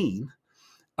pretty lean.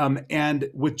 And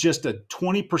with just a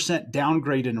 20%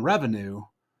 downgrade in revenue,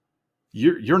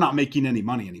 you're not making any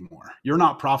money anymore. You're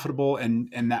not profitable,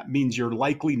 and that means you're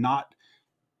likely not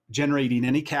generating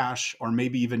any cash, or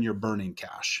maybe even you're burning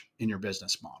cash in your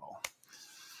business model.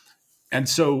 And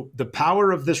so the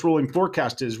power of this rolling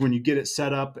forecast is when you get it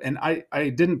set up, and I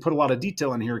didn't put a lot of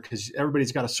detail in here because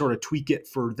everybody's got to sort of tweak it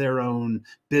for their own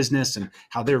business and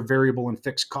how their variable and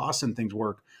fixed costs and things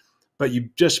work. But you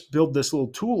just build this little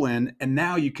tool in, and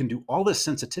now you can do all this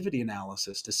sensitivity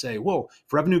analysis to say, well,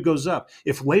 if revenue goes up,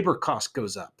 if labor cost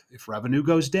goes up, if revenue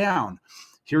goes down,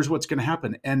 here's what's going to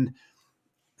happen. And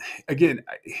again,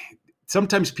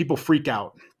 sometimes people freak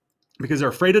out because they're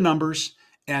afraid of numbers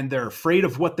and they're afraid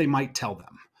of what they might tell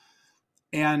them.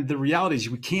 And the reality is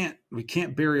we can't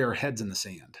bury our heads in the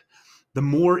sand. The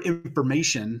more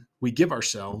information we give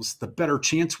ourselves, the better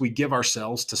chance we give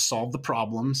ourselves to solve the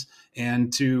problems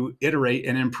and to iterate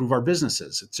and improve our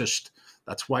businesses.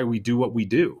 That's why we do what we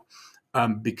do,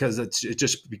 because it's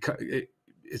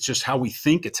just how we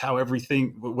think. It's how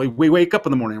everything. We wake up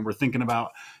in the morning and we're thinking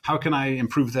about how can I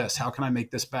improve this? How can I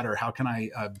make this better? How can I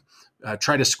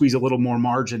try to squeeze a little more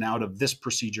margin out of this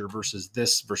procedure versus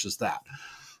this versus that?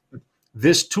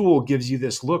 This tool gives you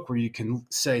this look where you can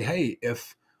say, hey,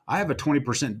 if I have a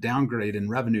 20% downgrade in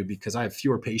revenue because I have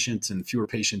fewer patients and fewer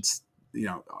patients,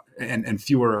 and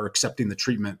fewer are accepting the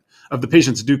treatment. Of the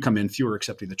patients that do come in, fewer are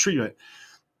accepting the treatment.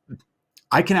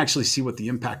 I can actually see what the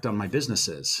impact on my business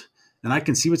is, and I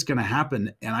can see what's going to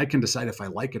happen, and I can decide if I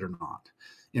like it or not.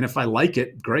 And if I like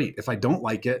it, great. If I don't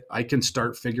like it, I can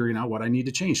start figuring out what I need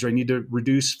to change. Do I need to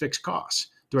reduce fixed costs?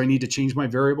 Do I need to change my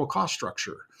variable cost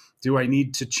structure? Do I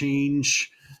need to change?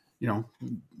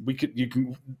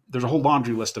 There's a whole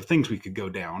laundry list of things we could go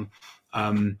down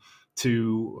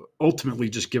to ultimately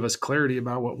just give us clarity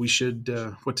about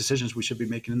what decisions we should be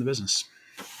making in the business.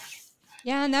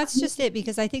 Yeah, and that's just it,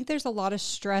 because I think there's a lot of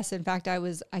stress. In fact, I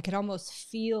could almost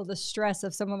feel the stress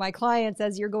of some of my clients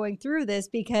as you're going through this,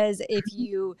 because if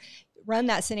you run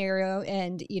that scenario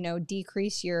and,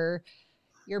 decrease your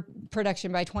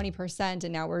production by 20%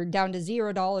 and now we're down to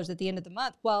 $0 at the end of the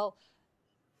month. Well,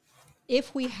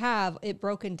 if we have it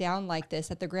broken down like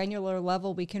this at the granular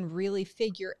level, we can really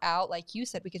figure out, like you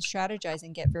said, we can strategize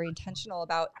and get very intentional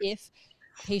about if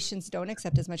patients don't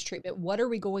accept as much treatment, what are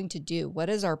we going to do? What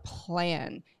is our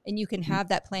plan? And you can have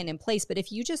that plan in place. But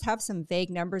if you just have some vague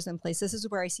numbers in place, this is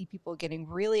where I see people getting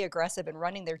really aggressive and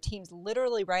running their teams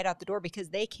literally right out the door because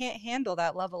they can't handle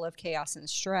that level of chaos and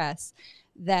stress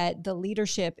that the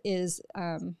leadership is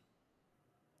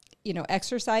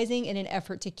exercising in an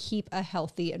effort to keep a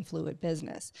healthy and fluid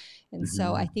business. And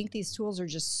so I think these tools are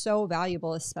just so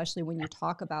valuable, especially when you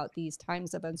talk about these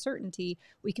times of uncertainty.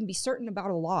 We can be certain about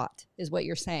a lot, is what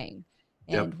you're saying.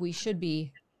 And we should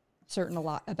be certain a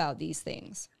lot about these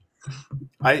things.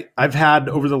 I've had,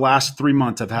 over the last 3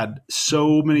 months, I've had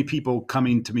so many people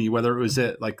coming to me, whether it was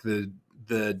at like the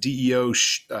DEO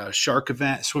shark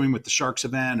event, swimming with the sharks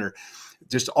event, or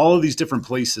just all of these different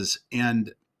places.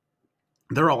 And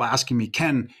they're all asking me,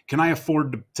 can I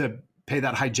afford to pay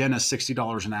that hygienist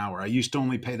 $60 an hour? I used to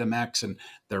only pay them X, and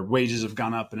their wages have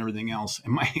gone up and everything else.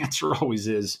 And my answer always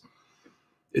is,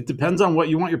 it depends on what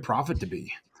you want your profit to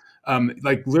be.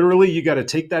 Like literally, you got to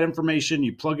take that information,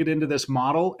 you plug it into this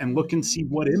model and look and see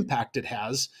what impact it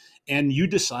has. And you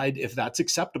decide if that's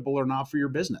acceptable or not for your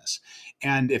business.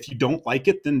 And if you don't like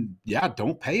it, then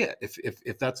don't pay it.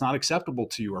 If that's not acceptable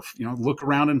to you, or, look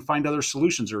around and find other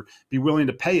solutions, or be willing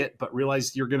to pay it, but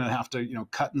realize you're going to have to,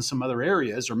 cut in some other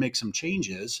areas or make some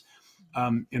changes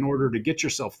in order to get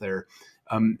yourself there.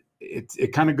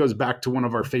 It kind of goes back to one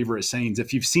of our favorite sayings.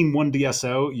 If you've seen one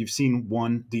DSO, you've seen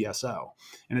one DSO.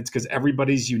 And it's because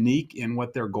everybody's unique in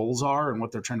what their goals are and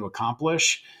what they're trying to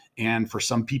accomplish. And for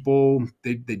some people,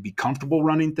 they'd be comfortable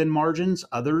running thin margins.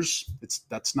 Others,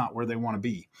 that's not where they want to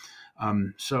be.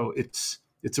 So it's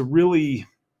a really,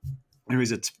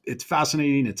 anyways, it's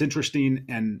fascinating. It's interesting.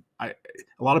 And a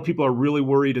lot of people are really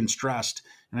worried and stressed.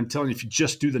 And I'm telling you, if you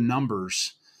just do the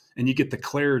numbers and you get the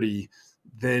clarity,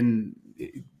 then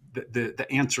the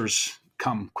answers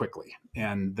come quickly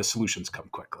and the solutions come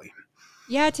quickly.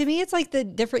 Yeah, to me, it's like the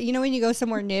different, when you go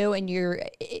somewhere new and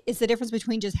it's the difference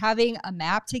between just having a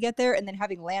map to get there and then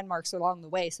having landmarks along the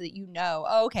way so that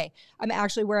oh, okay, I'm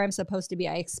actually where I'm supposed to be.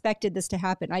 I expected this to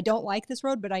happen. I don't like this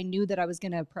road, but I knew that I was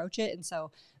going to approach it. And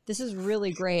so this is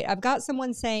really great. I've got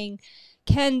someone saying,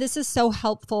 Ken, this is so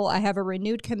helpful. I have a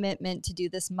renewed commitment to do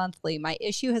this monthly. My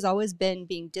issue has always been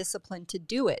being disciplined to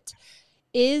do it.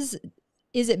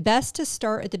 Is it best to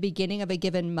start at the beginning of a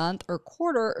given month or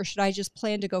quarter, or should I just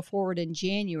plan to go forward in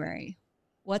January?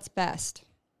 What's best?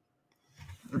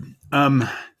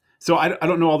 So I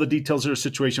don't know all the details of their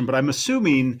situation, but I'm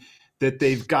assuming that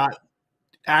they've got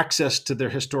access to their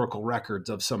historical records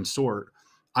of some sort.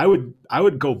 I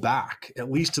would go back at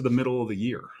least to the middle of the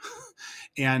year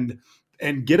and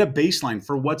get a baseline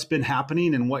for what's been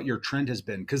happening and what your trend has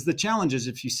been. Because the challenge is,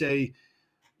 if you say,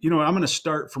 I'm going to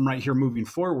start from right here moving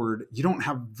forward, you don't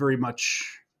have very much,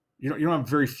 you have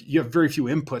very few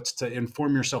inputs to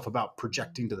inform yourself about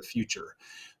projecting to the future.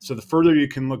 So the further you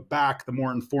can look back, the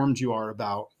more informed you are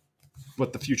about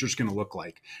what the future is going to look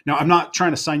like. Now, I'm not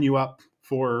trying to sign you up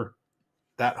for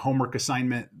that homework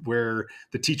assignment where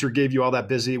the teacher gave you all that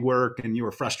busy work and you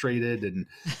were frustrated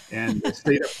and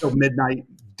stayed up till midnight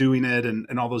doing it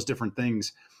and all those different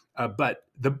things. But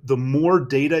the more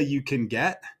data you can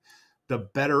get, the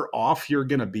better off you're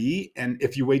going to be. And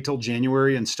if you wait till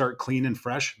January and start clean and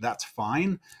fresh, that's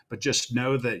fine. But just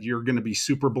know that you're going to be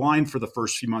super blind for the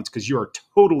first few months because you are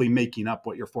totally making up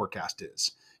what your forecast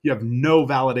is. You have no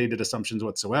validated assumptions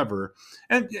whatsoever.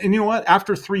 And you know what?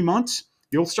 After 3 months,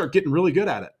 you'll start getting really good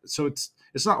at it. So it's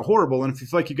not horrible. And if you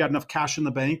feel like you got enough cash in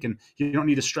the bank and you don't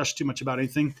need to stress too much about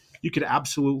anything, you could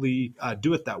absolutely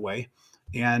do it that way.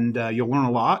 And you'll learn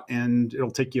a lot, and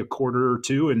it'll take you a quarter or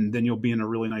two, and then you'll be in a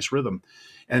really nice rhythm.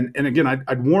 And again,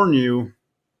 I'd warn you,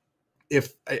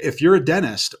 if you're a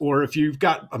dentist, or if you've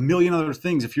got a million other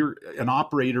things, if you're an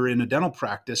operator in a dental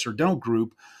practice or dental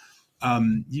group,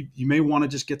 you may want to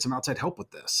just get some outside help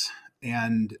with this.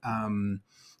 And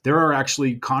there are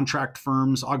actually contract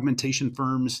firms, augmentation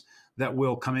firms that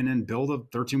will come in and build a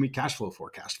 13-week cash flow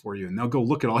forecast for you. And they'll go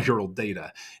look at all your old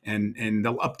data and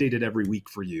they'll update it every week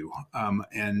for you.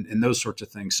 And those sorts of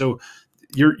things. So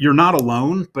you're not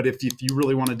alone, but if you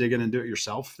really want to dig in and do it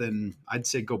yourself, then I'd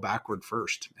say go backward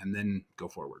first and then go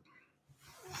forward.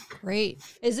 Great.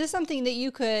 Is this something that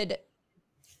you could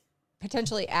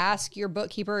potentially ask your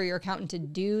bookkeeper or your accountant to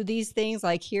do these things?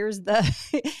 Like, here's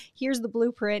the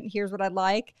blueprint, here's what I'd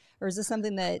like. Or is this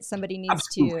something that somebody needs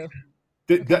Absolutely. to...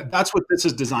 That's what this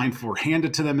is designed for. Hand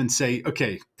it to them and say,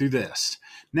 okay, do this.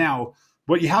 Now,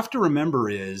 what you have to remember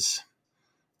is,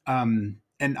 and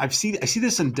I see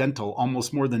this in dental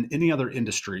almost more than any other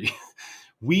industry.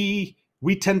 We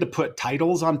tend to put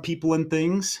titles on people and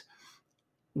things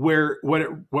where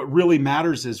what really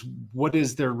matters is what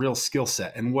is their real skill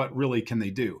set and what really can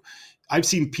they do. I've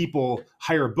seen people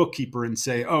hire a bookkeeper and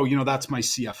say, oh, that's my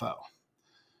CFO.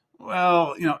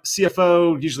 Well,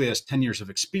 CFO usually has 10 years of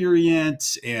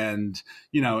experience, and,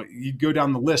 you go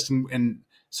down the list. And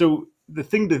so the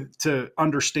thing to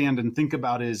understand and think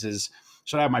about is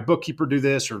should I have my bookkeeper do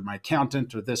this, or my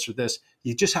accountant, or this or this?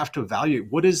 You just have to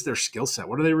evaluate what is their skill set.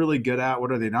 What are they really good at?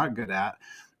 What are they not good at?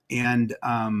 And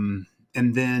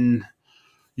then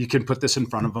you can put this in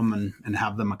front of them and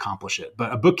have them accomplish it.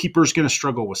 But a bookkeeper is going to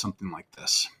struggle with something like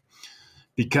this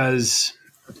because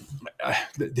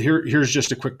here's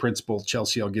just a quick principle,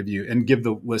 Chelsea, I'll give you and give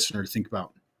the listener to think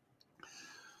about.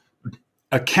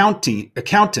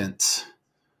 Accountants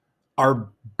are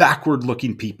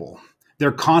backward-looking people.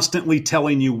 They're constantly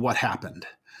telling you what happened.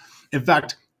 In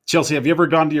fact, Chelsea, have you ever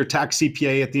gone to your tax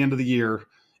CPA at the end of the year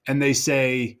and they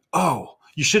say, oh,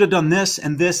 you should have done this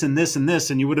and this and this and this,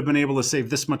 and you would have been able to save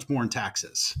this much more in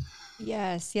taxes?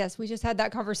 Yes. We just had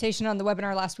that conversation on the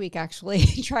webinar last week, actually,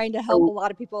 trying to help a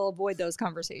lot of people avoid those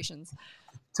conversations.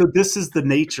 So this is the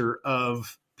nature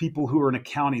of people who are in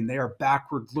accounting. They are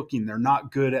backward looking. They're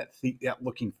not good at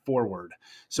looking forward.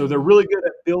 So they're really good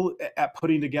at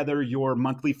putting together your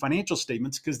monthly financial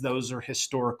statements because those are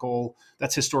historical.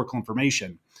 That's historical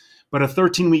information. But a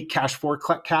 13-week cash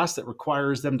forecast that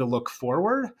requires them to look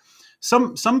forward,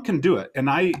 some can do it. And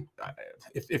I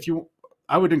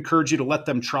would encourage you to let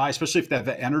them try, especially if they have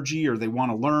the energy or they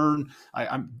want to learn.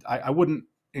 I wouldn't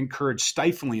encourage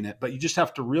stifling it, but you just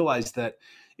have to realize that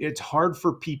it's hard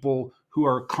for people who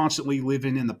are constantly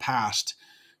living in the past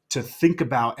to think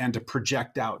about and to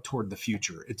project out toward the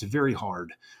future. It's very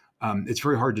hard. It's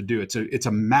very hard to do. It's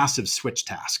a massive switch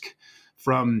task.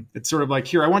 It's sort of like,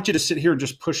 here, I want you to sit here and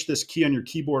just push this key on your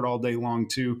keyboard all day long,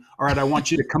 to, all right, I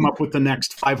want you to come up with the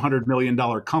next $500 million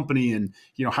company and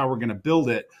how we're going to build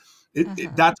it.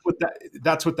 That's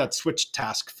what that switch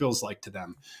task feels like to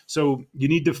them. So you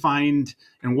need to find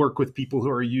and work with people who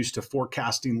are used to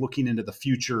forecasting, looking into the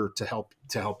future to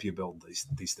help you build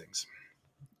these things.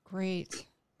 Great.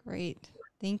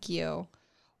 Thank you.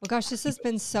 Well, gosh, this has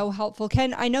been so helpful.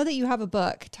 Ken, I know that you have a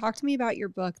book. Talk to me about your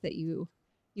book that you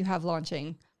have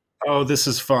launching. Oh, this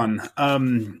is fun.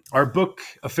 Our book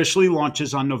officially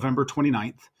launches on November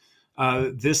 29th.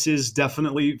 This is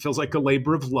definitely feels like a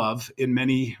labor of love in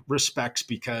many respects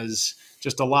because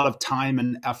just a lot of time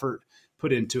and effort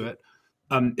put into it.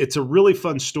 It's a really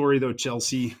fun story though,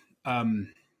 Chelsea.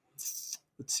 Let's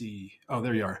see. Oh,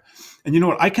 there you are. And you know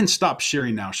what? I can stop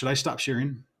sharing now. Should I stop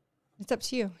sharing? It's up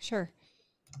to you. Sure.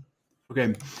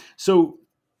 Okay. So,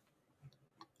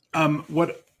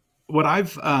 what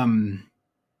I've,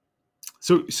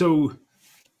 so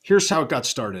here's how it got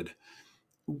started.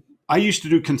 I used to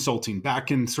do consulting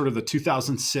back in sort of the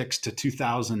 2006 to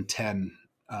 2010,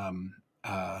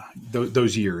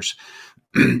 those years.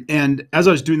 And as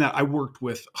I was doing that, I worked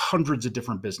with hundreds of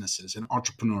different businesses and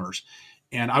entrepreneurs.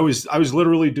 And I was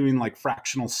literally doing like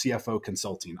fractional CFO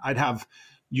consulting. I'd have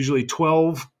usually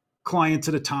 12 clients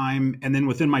at a time. And then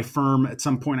within my firm, at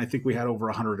some point, I think we had over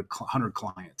 100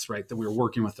 clients, right, that we were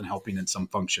working with and helping in some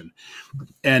function.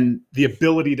 And the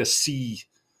ability to see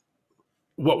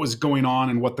what was going on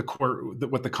and what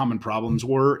the common problems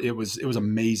were, it was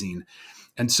amazing.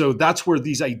 And so that's where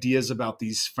these ideas about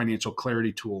these financial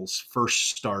clarity tools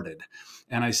first started.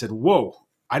 And I said, whoa,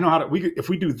 I know how to, if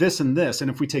we do this and this,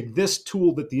 and if we take this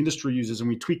tool that the industry uses and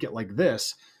we tweak it like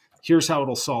this, here's how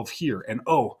it'll solve here. And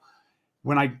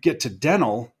when I get to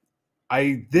dental,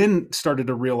 I then started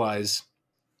to realize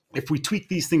if we tweak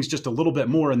these things just a little bit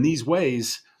more in these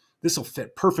ways, this will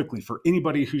fit perfectly for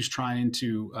anybody who's trying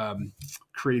to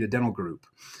create a dental group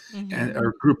or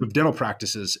a group of dental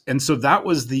practices. And so that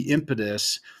was the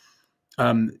impetus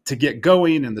to get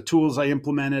going, and the tools I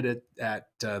implemented at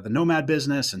the Nomad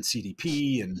business and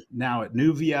CDP and now at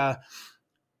Nuvia.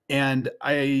 And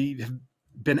I have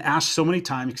been asked so many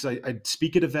times because I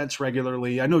speak at events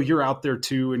regularly. I know you're out there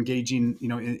too, engaging,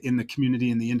 in the community,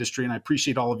 in the industry. And I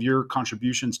appreciate all of your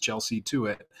contributions, Chelsea, to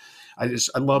it.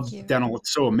 I love dental.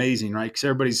 It's so amazing, right? Because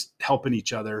everybody's helping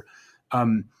each other.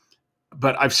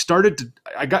 But I've started to,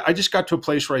 I just got to a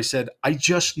place where I said, I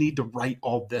just need to write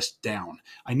all this down.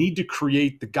 I need to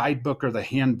create the guidebook or the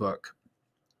handbook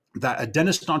that a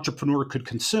dentist entrepreneur could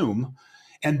consume.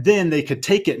 And then they could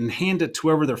take it and hand it to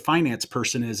whoever their finance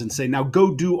person is and say, now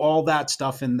go do all that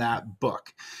stuff in that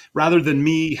book, rather than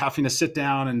me having to sit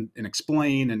down and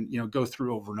explain and, go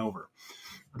through over and over.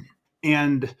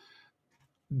 And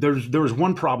there was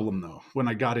one problem though, when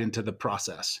I got into the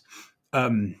process.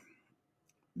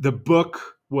 The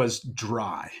book was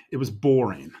dry. It was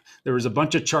boring. There was a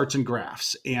bunch of charts and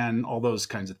graphs and all those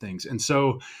kinds of things. And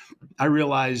so I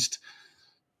realized,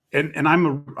 and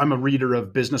I'm a reader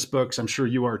of business books. I'm sure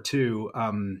you are too.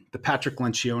 The Patrick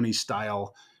Lencioni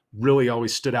style really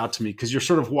always stood out to me because you're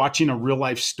sort of watching a real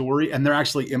life story and they're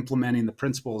actually implementing the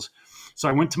principles. So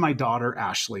I went to my daughter,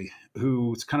 Ashley,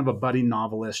 who's kind of a budding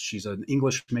novelist. She's an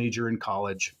English major in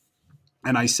college.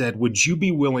 And I said, would you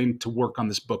be willing to work on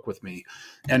this book with me?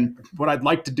 And what I'd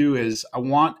like to do is I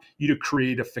want you to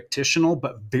create a fictional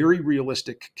but very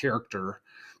realistic character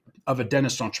of a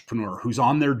dentist entrepreneur who's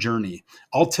on their journey.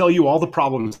 I'll tell you all the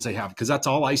problems they have because that's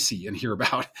all I see and hear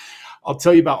about. I'll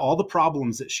tell you about all the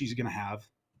problems that she's going to have.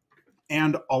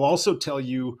 And I'll also tell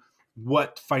you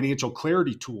what financial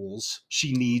clarity tools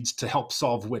she needs to help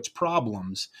solve which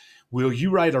problems. Will you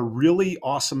write a really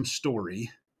awesome story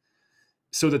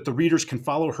so that the readers can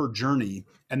follow her journey,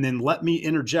 and then let me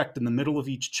interject in the middle of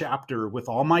each chapter with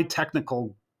all my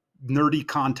technical nerdy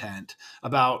content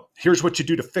about here's what you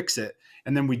do to fix it.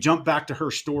 And then we jump back to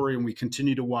her story and we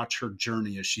continue to watch her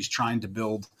journey as she's trying to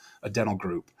build a dental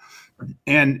group.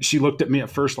 And she looked at me at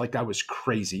first like I was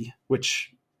crazy,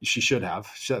 which she should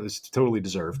have. That was totally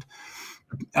deserved.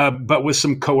 But with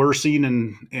some coercing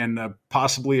and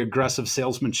possibly aggressive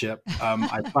salesmanship,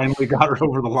 I finally got her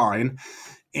over the line.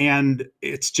 And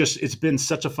it's been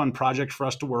such a fun project for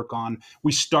us to work on.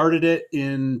 We started it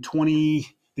the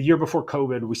year before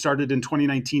COVID. We started in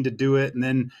 2019 to do it. And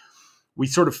then we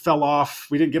sort of fell off.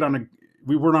 We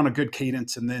weren't on a good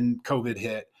cadence. And then COVID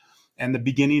hit. And the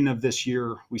beginning of this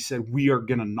year, we said, we are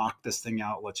going to knock this thing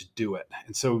out. Let's do it.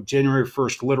 And so January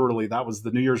 1st, literally, that was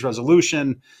the New Year's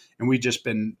resolution. And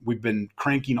we've been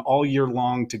cranking all year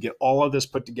long to get all of this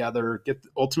put together,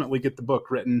 ultimately get the book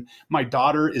written. My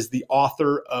daughter is the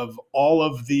author of all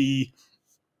of the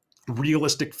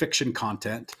realistic fiction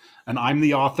content, and I'm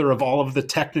the author of all of the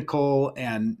technical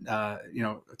and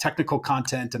technical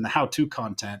content and the how-to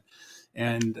content.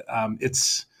 And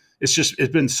it's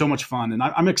been so much fun. And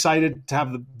I'm excited to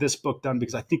have this book done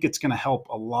because I think it's going to help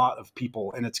a lot of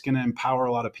people, and it's going to empower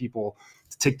a lot of people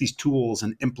to take these tools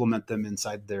and implement them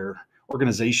inside their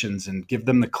organizations and give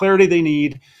them the clarity they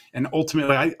need. And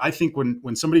ultimately, I think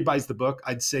when somebody buys the book,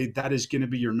 I'd say that is going to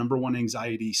be your number one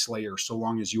anxiety slayer so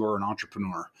long as you are an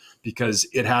entrepreneur, because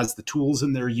it has the tools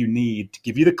in there you need to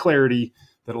give you the clarity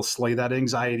that'll slay that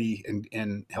anxiety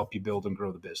and help you build and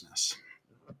grow the business.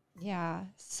 Yeah,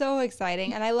 so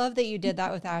exciting. And I love that you did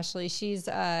that with Ashley.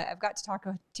 I've got to talk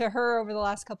to her over the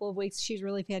last couple of weeks. She's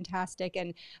really fantastic.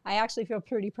 And I actually feel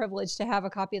pretty privileged to have a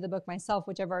copy of the book myself,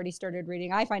 which I've already started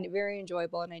reading. I find it very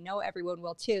enjoyable, and I know everyone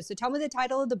will too. So tell me the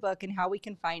title of the book and how we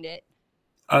can find it.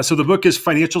 So the book is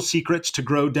Financial Secrets to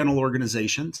Grow Dental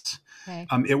Organizations. Okay.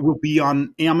 It will be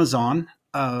on Amazon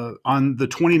on the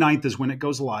 29th is when it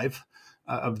goes live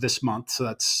of this month. So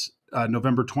that's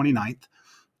November 29th.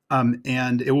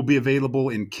 And it will be available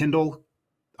in Kindle,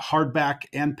 hardback,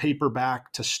 and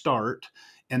paperback to start.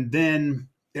 And then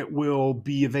it will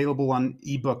be available on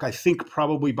ebook, I think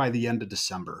probably by the end of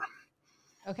December.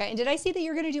 Okay. And did I see that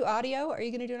you're going to do audio? Are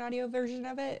you going to do an audio version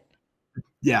of it?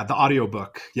 Yeah, the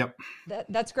audiobook. Yep.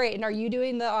 That's great. And are you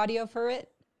doing the audio for it?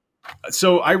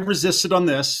 So I resisted on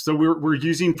this. So we're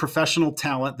using professional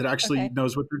talent that actually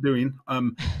knows what they're doing.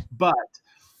 But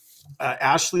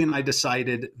Ashley and I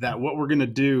decided that what we're going to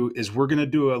do is we're going to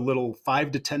do a little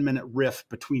 5 to 10 minute riff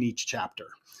between each chapter.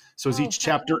 So as each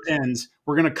chapter ends,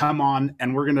 we're going to come on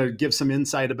and we're going to give some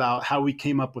insight about how we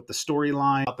came up with the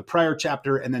storyline, about the prior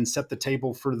chapter, and then set the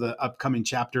table for the upcoming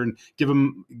chapter and give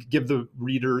the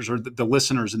readers, or the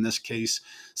listeners in this case,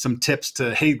 some tips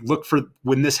to, hey, look for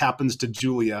when this happens to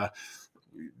Julia,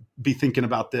 be thinking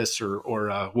about this,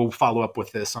 or we'll follow up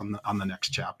with this on the next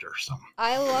chapter. So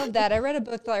I love that. I read a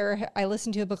book, or I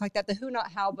listened to a book like that, the Who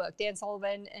Not How book, Dan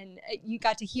Sullivan, and you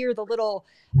got to hear the little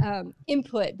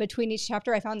input between each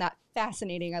chapter. I found that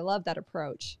fascinating. I love that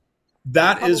approach.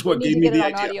 That is what gave me the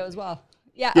idea. Audio as well.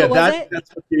 Yeah,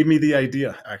 that's what gave me the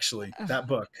idea, actually, that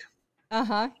book.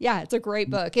 Yeah, it's a great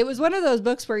book. It was one of those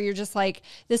books where you're just like,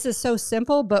 this is so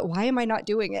simple, but why am I not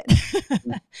doing it?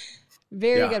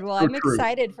 Very good. Well, I'm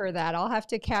excited for that. I'll have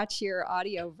to catch your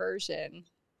audio version.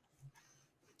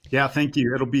 Yeah, thank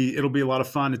you. It'll be a lot of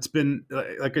fun. It's been,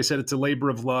 like I said, it's a labor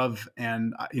of love,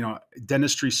 and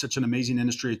dentistry is such an amazing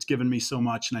industry. It's given me so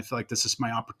much, and I feel like this is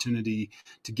my opportunity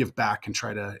to give back and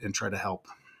try to help.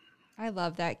 I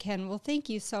love that, Ken. Well, thank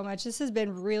you so much. This has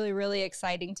been really, really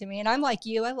exciting to me. And I'm like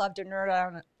you, I love to nerd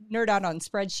out on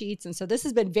spreadsheets. And so this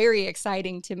has been very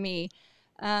exciting to me.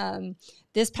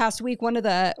 This past week, one of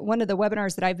the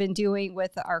webinars that I've been doing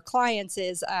with our clients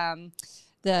is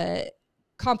the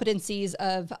competencies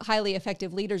of highly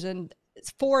effective leaders. And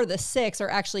 4 of the 6 are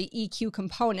actually EQ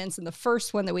components. And the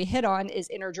first one that we hit on is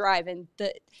inner drive. And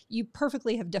you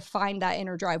perfectly have defined that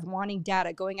inner drive: wanting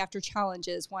data, going after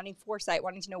challenges, wanting foresight,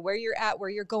 wanting to know where you're at, where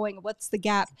you're going, what's the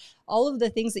gap. All of the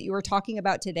things that you were talking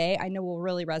about today, I know will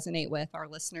really resonate with our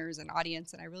listeners and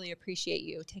audience. And I really appreciate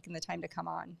you taking the time to come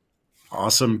on.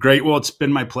 Awesome. Great. Well, it's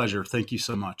been my pleasure. Thank you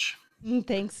so much.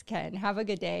 Thanks, Ken. Have a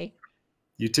good day.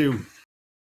 You too.